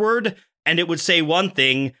forward and it would say one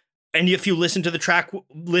thing, and if you listen to the track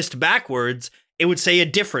list backwards, it would say a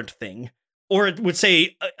different thing, or it would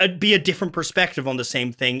say be a different perspective on the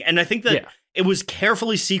same thing. And I think that it was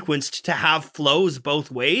carefully sequenced to have flows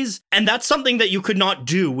both ways, and that's something that you could not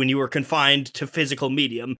do when you were confined to physical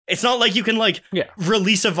medium. It's not like you can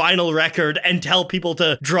release a vinyl record and tell people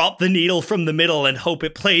to drop the needle from the middle and hope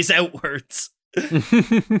it plays outwards.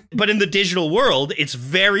 But in the digital world, it's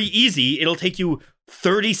very easy. It'll take you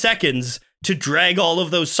 30 seconds to drag all of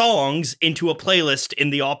those songs into a playlist in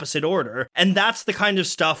the opposite order. And that's the kind of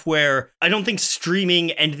stuff where I don't think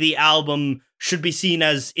streaming and the album should be seen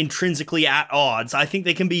as intrinsically at odds. I think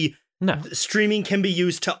streaming can be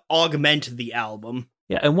used to augment the album.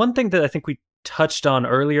 Yeah, and one thing that I think we touched on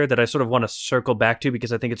earlier that I sort of want to circle back to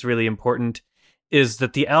because I think it's really important is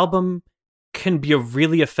that the album can be a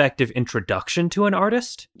really effective introduction to an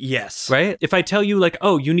artist. Yes. Right? If I tell you, like,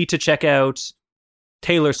 oh, you need to check out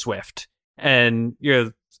Taylor Swift, and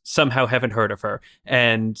you somehow haven't heard of her,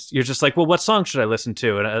 and you're just like, well, what song should I listen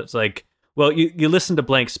to? And it's like, well, you listen to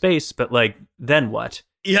Blank Space, but like, then what?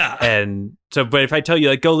 Yeah. And so, but if I tell you,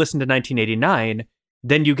 like, go listen to 1989,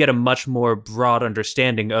 then you get a much more broad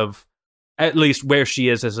understanding of at least where she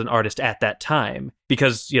is as an artist at that time,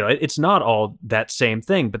 because, you know, it's not all that same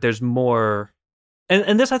thing, but there's more.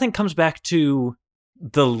 And this, I think, comes back to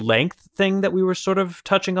the length thing that we were sort of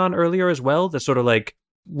touching on earlier as well. The sort of like,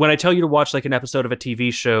 when I tell you to watch like an episode of a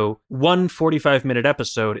TV show, one 45-minute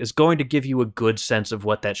episode is going to give you a good sense of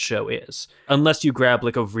what that show is. Unless you grab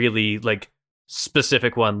like a really like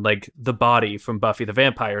specific one, like The Body from Buffy the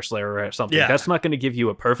Vampire Slayer or something. Yeah. That's not going to give you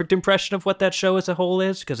a perfect impression of what that show as a whole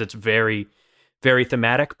is, because it's very, very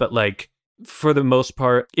thematic. But like, for the most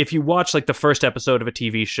part, if you watch like the first episode of a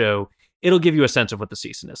TV show, it'll give you a sense of what the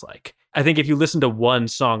season is like. I think if you listen to one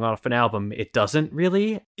song off an album, it doesn't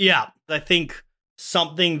really. Yeah, I think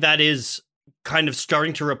something that is kind of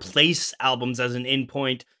starting to replace albums as an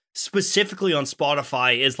endpoint, specifically on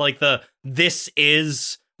Spotify, is like the This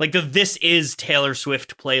Is Taylor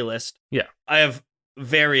Swift playlist. Yeah. I have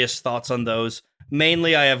various thoughts on those.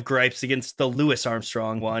 Mainly, I have gripes against the Louis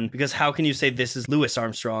Armstrong one, because how can you say this is Louis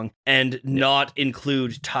Armstrong and not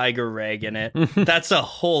include Tiger Rag in it? That's a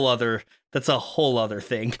whole other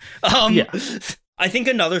thing. I think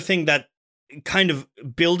another thing that kind of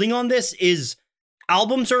building on this is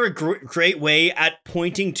albums are a great way at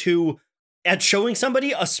showing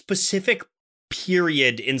somebody a specific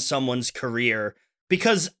period in someone's career,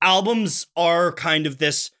 because albums are kind of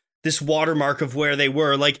this watermark of where they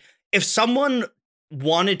were. Like, if someone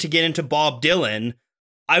wanted to get into Bob Dylan,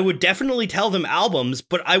 I would definitely tell them albums,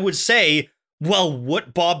 but I would say, well,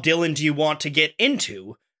 what Bob Dylan do you want to get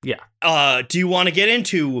into? Yeah. Do you want to get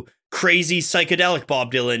into crazy psychedelic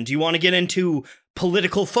Bob Dylan? Do you want to get into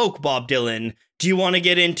political folk Bob Dylan? Do you want to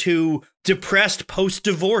get into depressed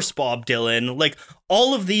post-divorce Bob Dylan? Like,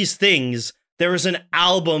 all of these things, there is an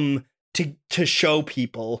album to show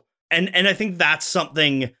people. And I think that's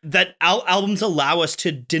something that albums allow us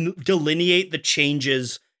to delineate the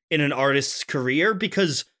changes in an artist's career,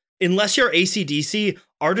 because unless you're AC/DC,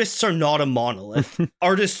 artists are not a monolith.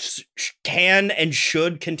 Artists can and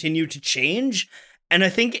should continue to change. And I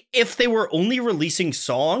think if they were only releasing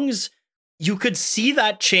songs, you could see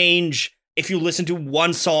that change if you listen to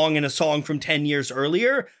one song and a song from 10 years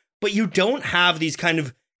earlier, but you don't have these kind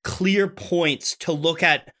of clear points to look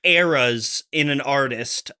at eras in an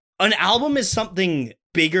artist. An album is something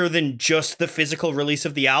bigger than just the physical release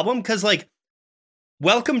of the album, because, like,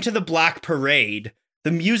 Welcome to the Black Parade,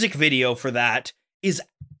 the music video for that, is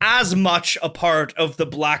as much a part of the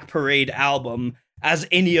Black Parade album as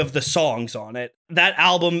any of the songs on it. That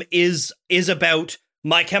album is about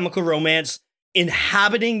My Chemical Romance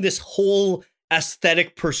inhabiting this whole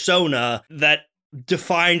aesthetic persona that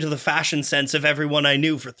defined the fashion sense of everyone I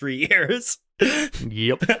knew for 3 years.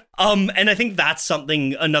 Yep. And I think that's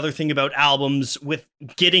another thing about albums with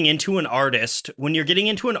getting into an artist. When you're getting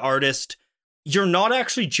into an artist, you're not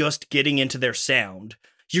actually just getting into their sound.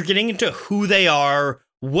 You're getting into who they are,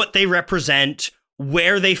 what they represent,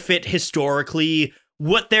 where they fit historically,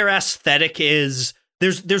 what their aesthetic is.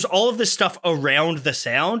 There's all of this stuff around the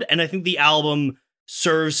sound, and I think the album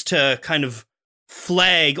serves to kind of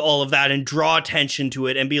flag all of that and draw attention to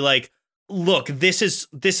it and be like, look, this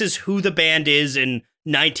is who the band is in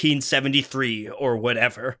 1973 or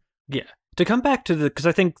whatever. Yeah. To come back to because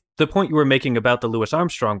I think the point you were making about the Louis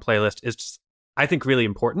Armstrong playlist is, I think, really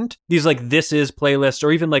important. These like This Is playlists,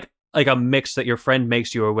 or even like a mix that your friend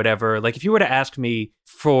makes you or whatever. Like, if you were to ask me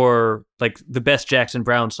for like the best Jackson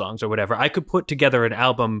Browne songs or whatever, I could put together an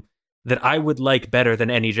album that I would like better than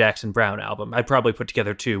any Jackson Browne album. I'd probably put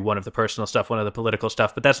together two, one of the personal stuff, one of the political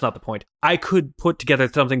stuff, but that's not the point. I could put together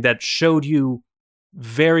something that showed you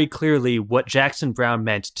very clearly what Jackson Browne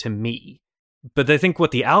meant to me. But I think what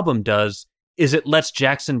the album does is it lets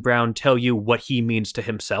Jackson Browne tell you what he means to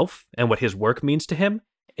himself and what his work means to him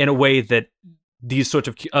in a way that these sorts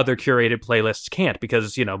of other curated playlists can't,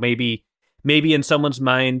 because, you know, maybe in someone's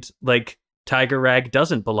mind, like, Tiger Rag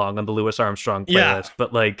doesn't belong on the Louis Armstrong playlist,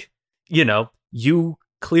 but like, you know, you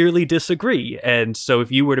clearly disagree. And so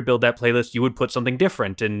if you were to build that playlist, you would put something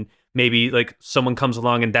different. And maybe like someone comes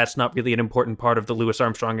along and that's not really an important part of the Louis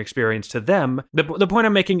Armstrong experience to them. The point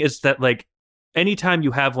I'm making is that, like, anytime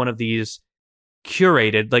you have one of these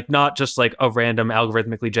curated, like, not just like a random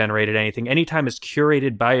algorithmically generated anything, anytime it's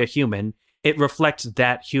curated by a human it reflects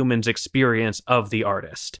that human's experience of the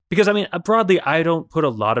artist. Because, I mean, broadly, I don't put a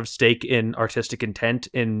lot of stake in artistic intent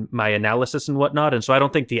in my analysis and whatnot, and so I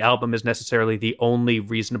don't think the album is necessarily the only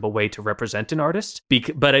reasonable way to represent an artist,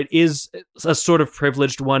 but it is a sort of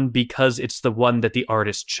privileged one because it's the one that the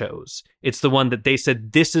artist chose. It's the one that they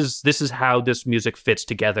said, this is how this music fits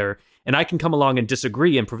together, and I can come along and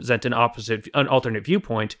disagree and present an alternate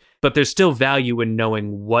viewpoint, but there's still value in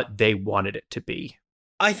knowing what they wanted it to be.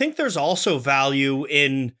 I think there's also value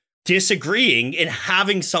in disagreeing, in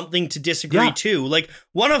having something to disagree to. Like,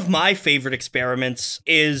 one of my favorite experiments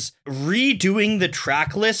is redoing the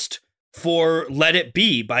track list for Let It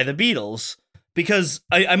Be by the Beatles. Because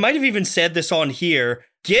I might have even said this on here,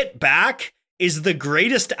 Get Back is the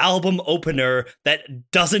greatest album opener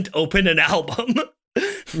that doesn't open an album.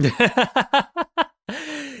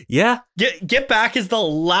 Yeah. Get Back is the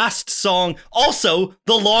last song. Also,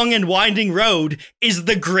 The Long and Winding Road is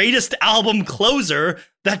the greatest album closer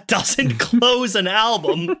that doesn't close an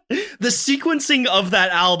album. The sequencing of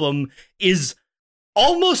that album is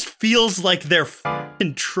almost feels like they're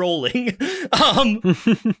f***ing trolling.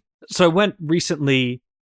 So I went recently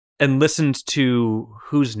and listened to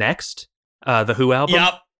Who's Next, the Who album.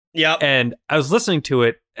 Yep. And I was listening to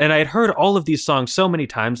it, and I had heard all of these songs so many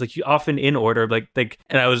times, like often in order, and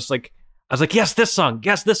I was like, yes, this song,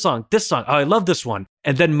 this song. Oh, I love this one.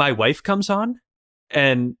 And then my wife comes on,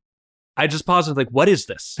 and I just paused and like, what is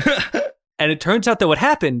this? And it turns out that what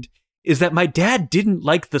happened is that my dad didn't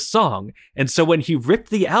like the song, and so when he ripped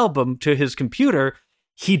the album to his computer,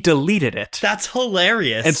 he deleted it. That's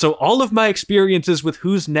hilarious. And so all of my experiences with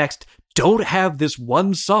Who's Next don't have this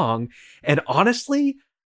one song, and honestly,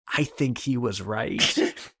 I think he was right.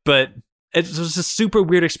 But it was a super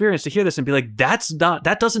weird experience to hear this and be like,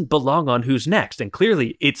 that doesn't belong on Who's Next. And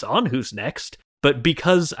clearly it's on Who's Next. But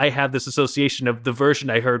because I have this association of the version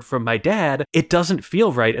I heard from my dad, it doesn't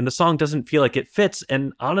feel right. And the song doesn't feel like it fits.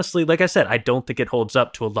 And honestly, like I said, I don't think it holds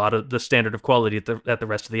up to a lot of the standard of quality that the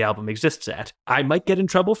rest of the album exists at. I might get in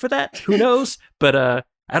trouble for that. Who knows? But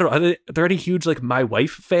I don't know. Are there any huge, like, My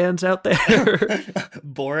Wife fans out there?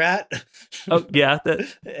 Borat? Oh, yeah.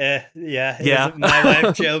 Yeah. My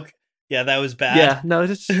Wife joke. Yeah, that was bad. Yeah, no,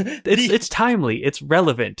 it's timely. It's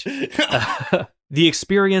relevant. The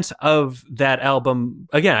experience of that album,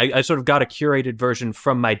 again, I sort of got a curated version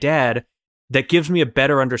from my dad that gives me a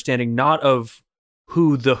better understanding, not of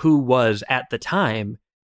who the Who was at the time,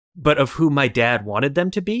 but of who my dad wanted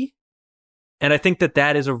them to be. And I think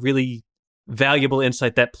that is a really valuable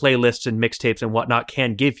insight that playlists and mixtapes and whatnot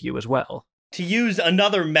can give you as well. To use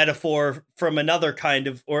another metaphor from another kind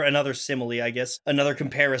of, or another simile, I guess, another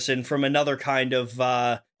comparison from another kind of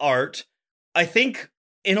art, I think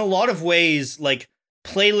in a lot of ways, like,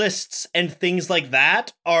 playlists and things like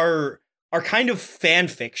that are kind of fan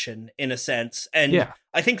fiction in a sense. And yeah.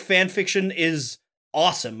 I think fan fiction is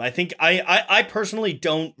awesome. I think I personally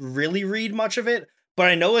don't really read much of it, but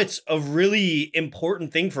I know it's a really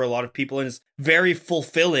important thing for a lot of people, and it's very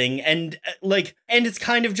fulfilling. And it's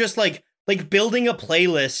kind of just like building a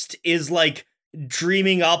playlist is like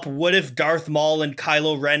dreaming up, what if Darth Maul and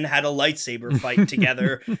Kylo Ren had a lightsaber fight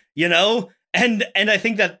together, you know? And I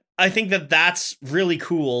think that that's really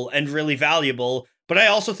cool and really valuable, but I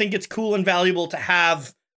also think it's cool and valuable to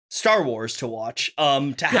have Star Wars to watch,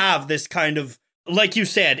 have this kind of, like you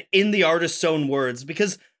said, in the artist's own words,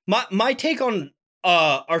 because my take on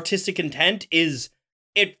artistic intent is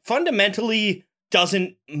it fundamentally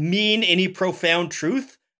doesn't mean any profound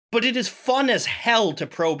truth, but it is fun as hell to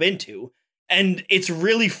probe into, and it's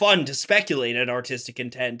really fun to speculate at artistic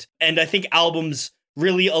intent. And I think albums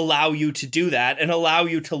really allow you to do that and allow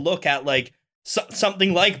you to look at like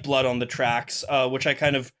something like Blood on the Tracks, which I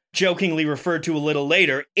kind of jokingly referred to a little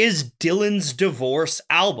later, is Dylan's divorce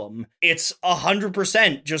album. It's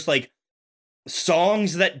 100% just like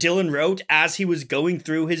songs that Dylan wrote as he was going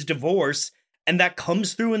through his divorce, and that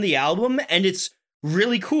comes through in the album. And it's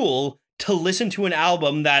really cool to listen to an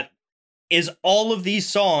album that is all of these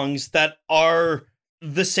songs that are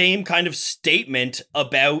the same kind of statement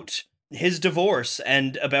about his divorce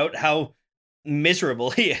and about how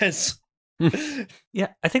miserable he is. Yeah,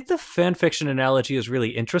 I think the fan fiction analogy is really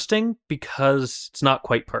interesting because it's not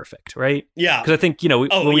quite perfect, right? Yeah. Because I think,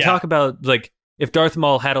 when we talk about, like, if Darth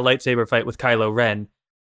Maul had a lightsaber fight with Kylo Ren,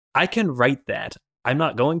 I can write that. I'm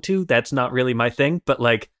not going to. That's not really my thing, but,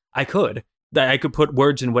 like, I could put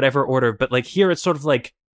words in whatever order, but, like, here it's sort of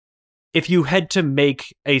like, if you had to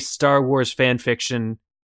make a Star Wars fan fiction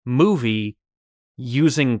movie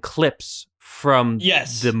using clips from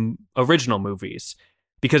the original movies,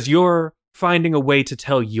 because you're finding a way to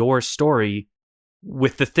tell your story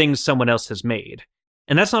with the things someone else has made.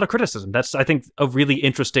 And that's not a criticism. That's, I think, a really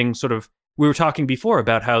interesting sort of, we were talking before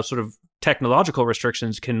about how sort of technological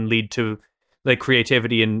restrictions can lead to like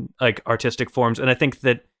creativity and like artistic forms. And I think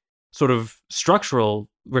that sort of structural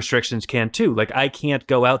restrictions can too. Like I can't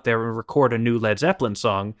go out there and record a new Led Zeppelin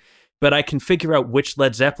song, but I can figure out which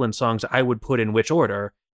Led Zeppelin songs I would put in which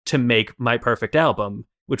order to make my perfect album,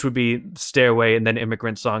 which would be Stairway and then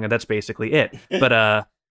Immigrant Song, and that's basically it. But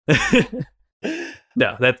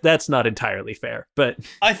no, that's not entirely fair. But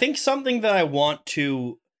I think something that I want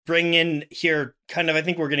to bring in here, kind of, I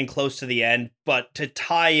think we're getting close to the end, but to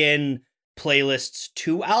tie in playlists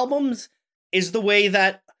to albums is the way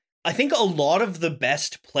that I think a lot of the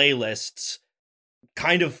best playlists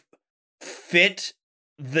kind of fit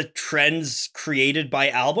the trends created by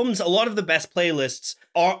albums. A lot of the best playlists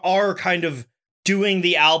are kind of doing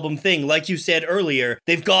the album thing. Like you said earlier,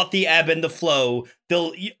 they've got the ebb and the flow.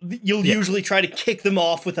 You'll usually try to kick them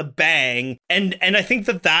off with a bang. And I think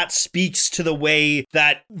that speaks to the way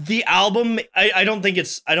that the album, I don't think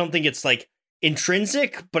it's like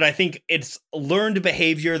intrinsic, but I think it's learned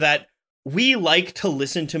behavior that we like to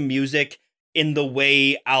listen to music in the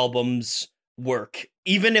way albums work.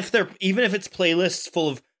 Even if it's playlists full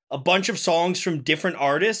of a bunch of songs from different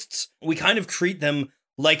artists, we kind of treat them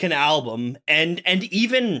like an album. And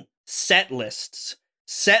even set lists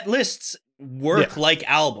work like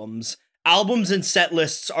albums. Albums and set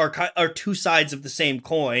lists are two sides of the same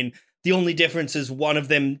coin. The only difference is one of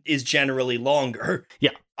them is generally longer.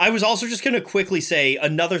 Yeah. I was also just going to quickly say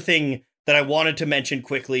another thing that I wanted to mention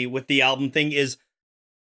quickly with the album thing is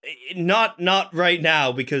not right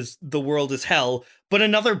now because the world is hell, but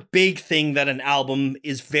another big thing that an album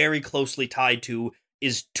is very closely tied to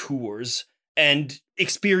is tours. And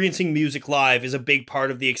experiencing music live is a big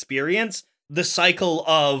part of the experience. The cycle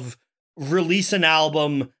of release an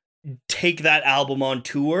album, take that album on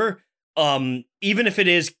tour, even if it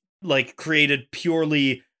is like created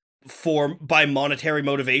purely by monetary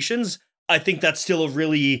motivations, I think that's still a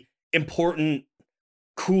really important,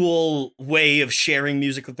 cool way of sharing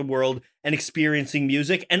music with the world and experiencing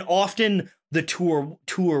music. And often the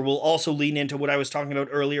tour will also lean into what I was talking about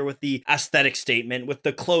earlier with the aesthetic statement, with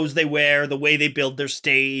the clothes they wear, the way they build their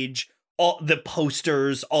stage, all the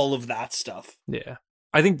posters, all of that stuff. Yeah.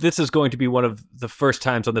 I think this is going to be one of the first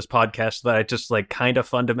times on this podcast that I just like kind of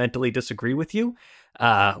fundamentally disagree with you,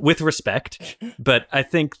 with respect. But I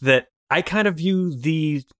think that I kind of view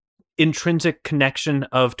the intrinsic connection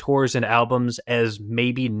of tours and albums as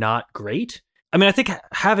maybe not great. I mean, I think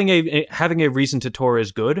having a reason to tour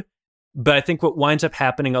is good, but I think what winds up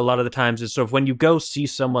happening a lot of the times is sort of when you go see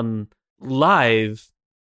someone live,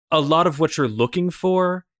 a lot of what you're looking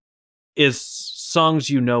for is songs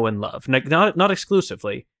you know and love. Like not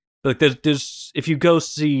exclusively, but like there's if you go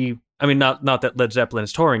see, I mean, not that Led Zeppelin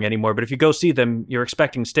is touring anymore, but if you go see them, you're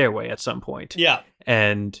expecting Stairway at some point. Yeah.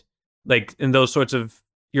 And like in those sorts of,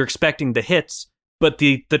 you're expecting the hits, but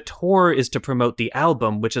the tour is to promote the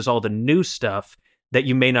album, which is all the new stuff that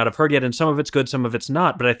you may not have heard yet. And some of it's good, some of it's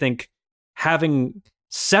not. But I think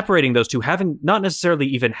separating those two, not necessarily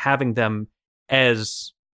even having them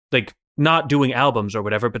as like not doing albums or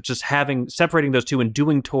whatever, but just separating those two and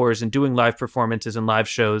doing tours and doing live performances and live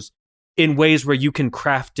shows in ways where you can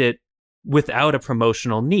craft it without a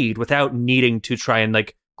promotional need, without needing to try and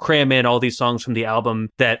like cram in all these songs from the album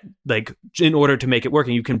that like in order to make it work.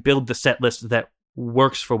 And you can build the set list that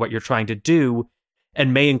works for what you're trying to do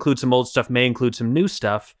and may include some old stuff, may include some new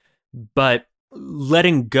stuff, but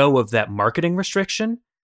letting go of that marketing restriction,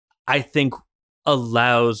 I think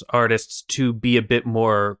allows artists to be a bit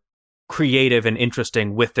more creative and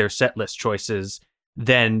interesting with their set list choices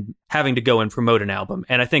than having to go and promote an album.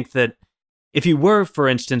 And I think that if you were, for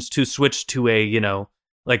instance, to switch to a,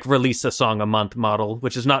 like release a song a month model,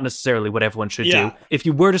 which is not necessarily what everyone should do. If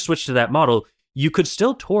you were to switch to that model, you could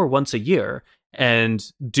still tour once a year and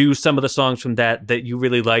do some of the songs from that you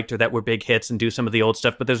really liked or that were big hits and do some of the old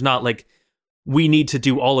stuff. But there's not like, we need to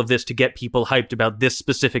do all of this to get people hyped about this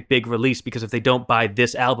specific big release, because if they don't buy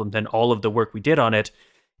this album, then all of the work we did on it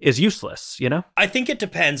is useless, I think it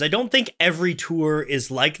depends. I don't think every tour is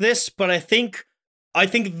like this, but I think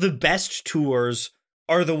the best tours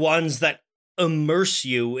are the ones that immerse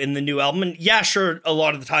you in the new album. And yeah, sure, a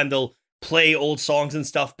lot of the time they'll play old songs and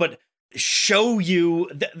stuff, but show you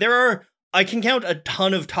I can count a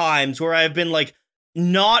ton of times where I've been like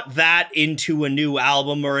not that into a new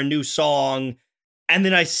album or a new song, and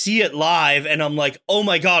then I see it live and I'm like, oh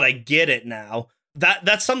my god, I get it now.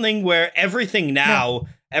 That's something where Everything Now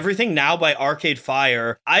by Arcade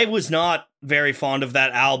Fire, I was not very fond of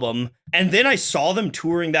that album, and then I saw them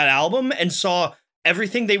touring that album and saw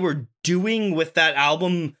everything they were doing with that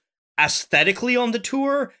album aesthetically on the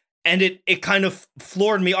tour, and it kind of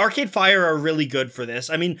floored me. Arcade Fire are really good for this.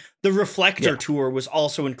 I mean, the Reflector tour was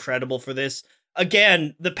also incredible for this.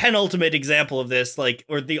 Again, the penultimate example of this,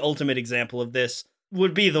 or the ultimate example of this,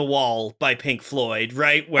 would be The Wall by Pink Floyd,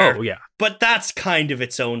 right? But that's kind of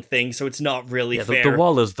its own thing, so it's not really fair. The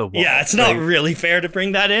Wall is The Wall. Yeah, it's not really fair to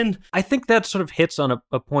bring that in. I think that sort of hits on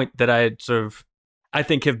a point that I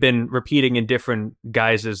think have been repeating in different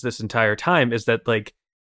guises this entire time, is that, like,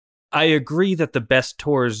 I agree that the best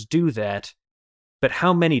tours do that, but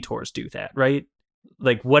how many tours do that, right?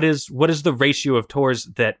 Like, what is the ratio of tours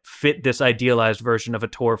that fit this idealized version of a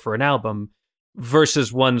tour for an album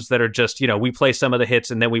versus ones that are just, we play some of the hits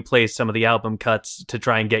and then we play some of the album cuts to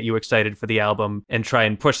try and get you excited for the album and try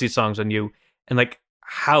and push these songs on you. And like,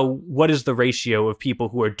 what is the ratio of people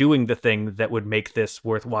who are doing the thing that would make this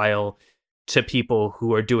worthwhile to people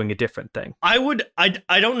who are doing a different thing? I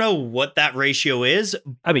don't know what that ratio is.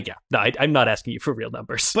 I mean, I'm not asking you for real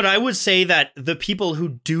numbers. But I would say that the people who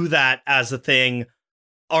do that as a thing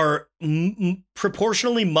are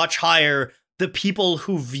proportionally much higher the people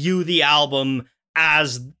who view the album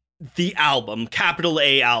as the album, capital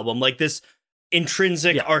A album, like this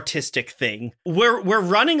intrinsic artistic thing. We're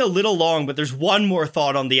running a little long, but there's one more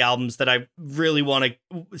thought on the albums that I really want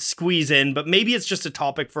to squeeze in, but maybe it's just a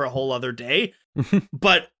topic for a whole other day.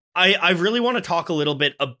 But I really want to talk a little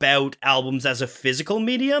bit about albums as a physical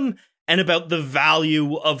medium and about the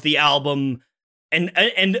value of the album and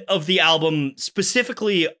of the album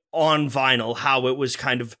specifically on vinyl, how it was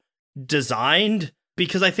kind of designed,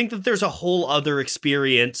 because I think that there's a whole other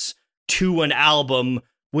experience to an album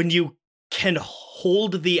when you can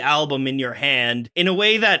hold the album in your hand in a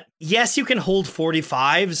way that, yes, you can hold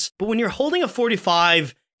 45s, but when you're holding a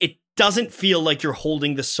 45, it doesn't feel like you're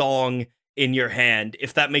holding the song in your hand,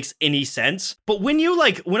 if that makes any sense. But when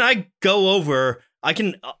I go over,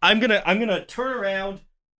 I'm gonna turn around,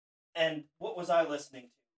 and what was I listening to?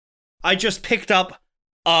 I just picked up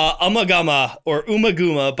Umaguma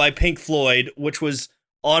by Pink Floyd, which was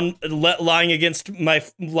lying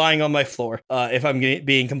on my floor, if I'm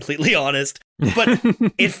being completely honest. But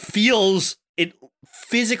it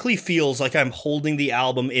physically feels like I'm holding the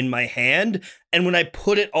album in my hand, and when I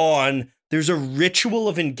put it on, there's a ritual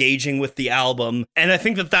of engaging with the album, and I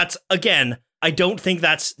think that's, again, I don't think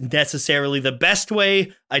that's necessarily the best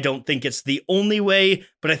way. I don't think it's the only way,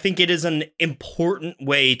 but I think it is an important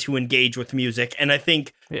way to engage with music. And I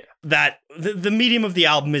think that the medium of the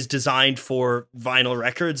album is designed for vinyl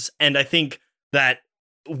records. And I think that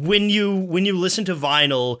when you listen to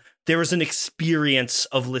vinyl, there is an experience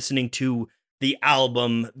of listening to the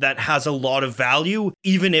album that has a lot of value,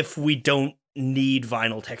 even if we don't need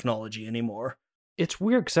vinyl technology anymore. It's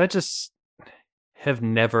weird because I just have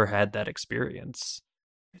never had that experience.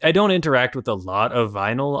 I don't interact with a lot of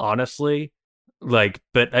vinyl, honestly. But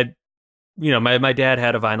my dad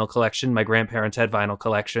had a vinyl collection, my grandparents had vinyl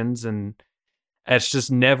collections, and it's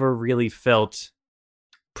just never really felt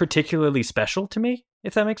particularly special to me,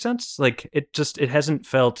 if that makes sense. Like, it hasn't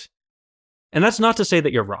felt, and that's not to say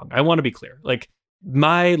that you're wrong. I want to be clear. Like,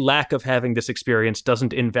 my lack of having this experience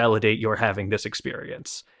doesn't invalidate your having this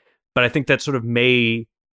experience. But I think that sort of may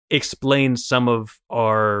explain some of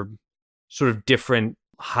our sort of different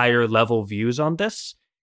higher level views on this,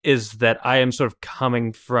 is that I am sort of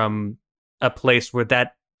coming from a place where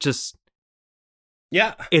that just,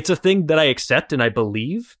 it's a thing that I accept and I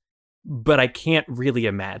believe, but I can't really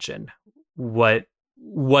imagine what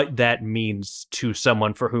that means to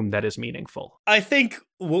someone for whom that is meaningful. I think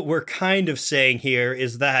what we're kind of saying here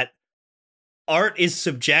is that art is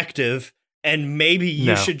subjective, and maybe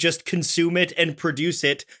you should just consume it and produce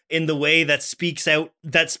it in the way that speaks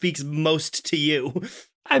most to you.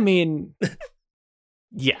 I mean,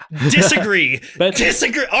 yeah. Disagree.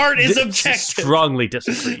 Disagree. Art is objective. Strongly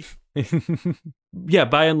disagree. Yeah,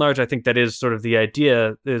 by and large, I think that is sort of the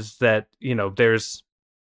idea, is that, there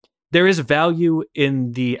is value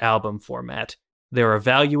in the album format. There are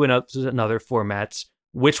value in other formats.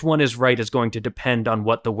 Which one is right is going to depend on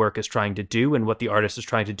what the work is trying to do and what the artist is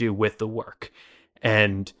trying to do with the work.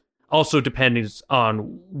 And also depending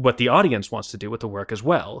on what the audience wants to do with the work as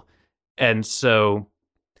well. And so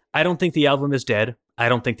I don't think the album is dead. I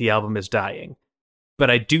don't think the album is dying.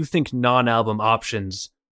 But I do think non-album options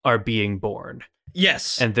are being born.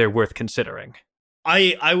 Yes. And they're worth considering.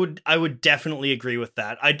 I would definitely agree with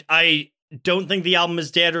that. I don't think the album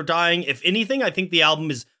is dead or dying. If anything, I think the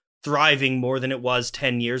album is thriving more than it was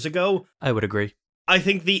 10 years ago. I would agree. I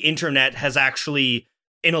think the internet has actually,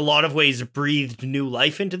 in a lot of ways, breathed new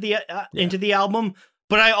life into the album.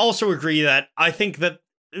 But I also agree that I think that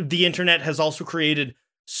the internet has also created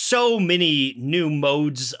so many new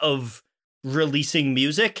modes of releasing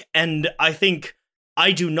music, and I think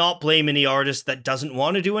I do not blame any artist that doesn't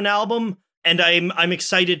want to do an album, and I'm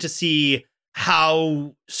excited to see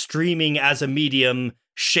how streaming as a medium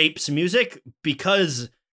shapes music, because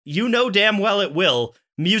you know damn well it will.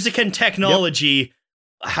 Music and technology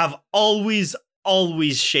have always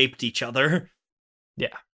shaped each other.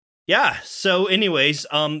 Yeah. So anyways,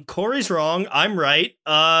 Corey's wrong. I'm right.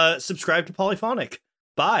 Subscribe to Polyphonic.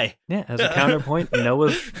 Bye. Yeah, as a counterpoint,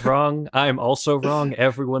 Noah's wrong. I'm also wrong.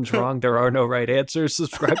 Everyone's wrong. There are no right answers.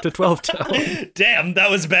 Subscribe to 12 Tone. Damn, that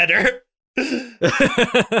was better.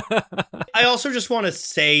 I also just want to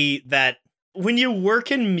say that when you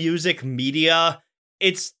work in music media,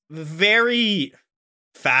 it's very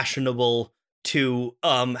fashionable to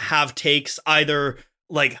have takes either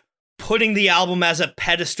like putting the album as a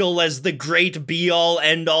pedestal as the great be-all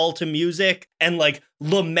end-all to music and like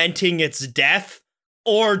lamenting its death,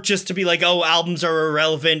 or just to be like, oh, albums are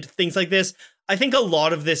irrelevant, things like this. I think a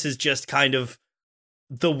lot of this is just kind of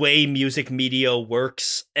the way music media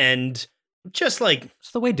works, and just like it's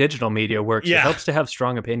the way digital media works. Yeah. It helps to have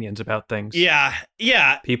strong opinions about things. Yeah.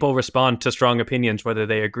 People respond to strong opinions whether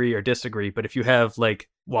they agree or disagree. But if you have like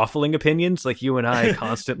waffling opinions like you and I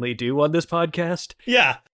constantly do on this podcast,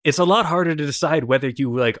 it's a lot harder to decide whether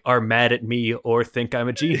you like are mad at me or think I'm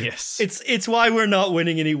a genius. It's why we're not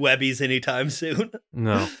winning any Webbies anytime soon.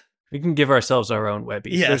 No. We can give ourselves our own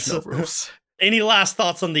Webbies. Yes. There's no rules. Any last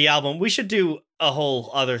thoughts on the album? We should do a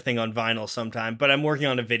whole other thing on vinyl sometime, but I'm working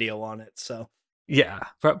on a video on it, so. Yeah,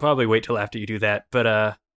 probably wait till after you do that.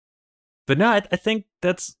 But no, I think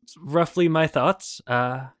that's roughly my thoughts.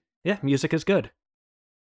 Yeah, music is good.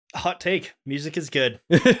 Hot take. Music is good.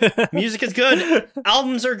 Music is good.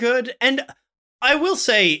 Albums are good. And I will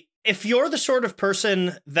say, if you're the sort of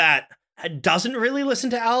person that doesn't really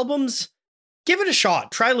listen to albums, give it a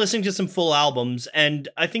shot. Try listening to some full albums, and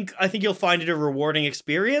I think you'll find it a rewarding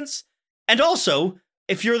experience. And also,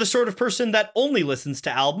 if you're the sort of person that only listens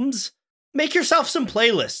to albums, make yourself some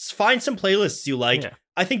playlists. Find some playlists you like. Yeah.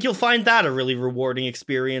 I think you'll find that a really rewarding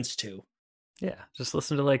experience too. Yeah, just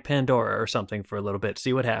listen to like Pandora or something for a little bit.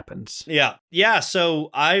 See what happens. Yeah.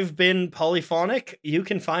 So I've been Polyphonic. You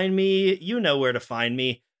can find me. You know where to find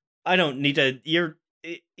me. I don't need to.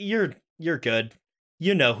 You're good.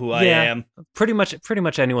 You know who I am. Pretty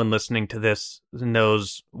much anyone listening to this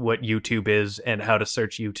knows what YouTube is and how to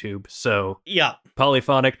search YouTube. So yeah,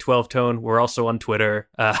 Polyphonic 12 Tone. We're also on Twitter.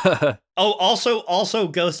 Also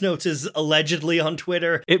Ghost Notes is allegedly on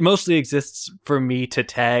Twitter. It mostly exists for me to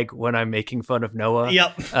tag when I'm making fun of Noah.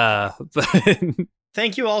 Yep. But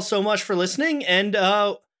thank you all so much for listening, and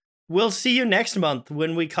we'll see you next month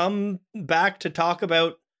when we come back to talk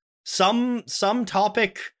about some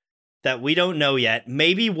topic that we don't know yet.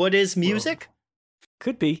 Maybe what is music?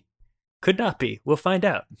 Could be. Could not be. We'll find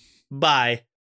out. Bye.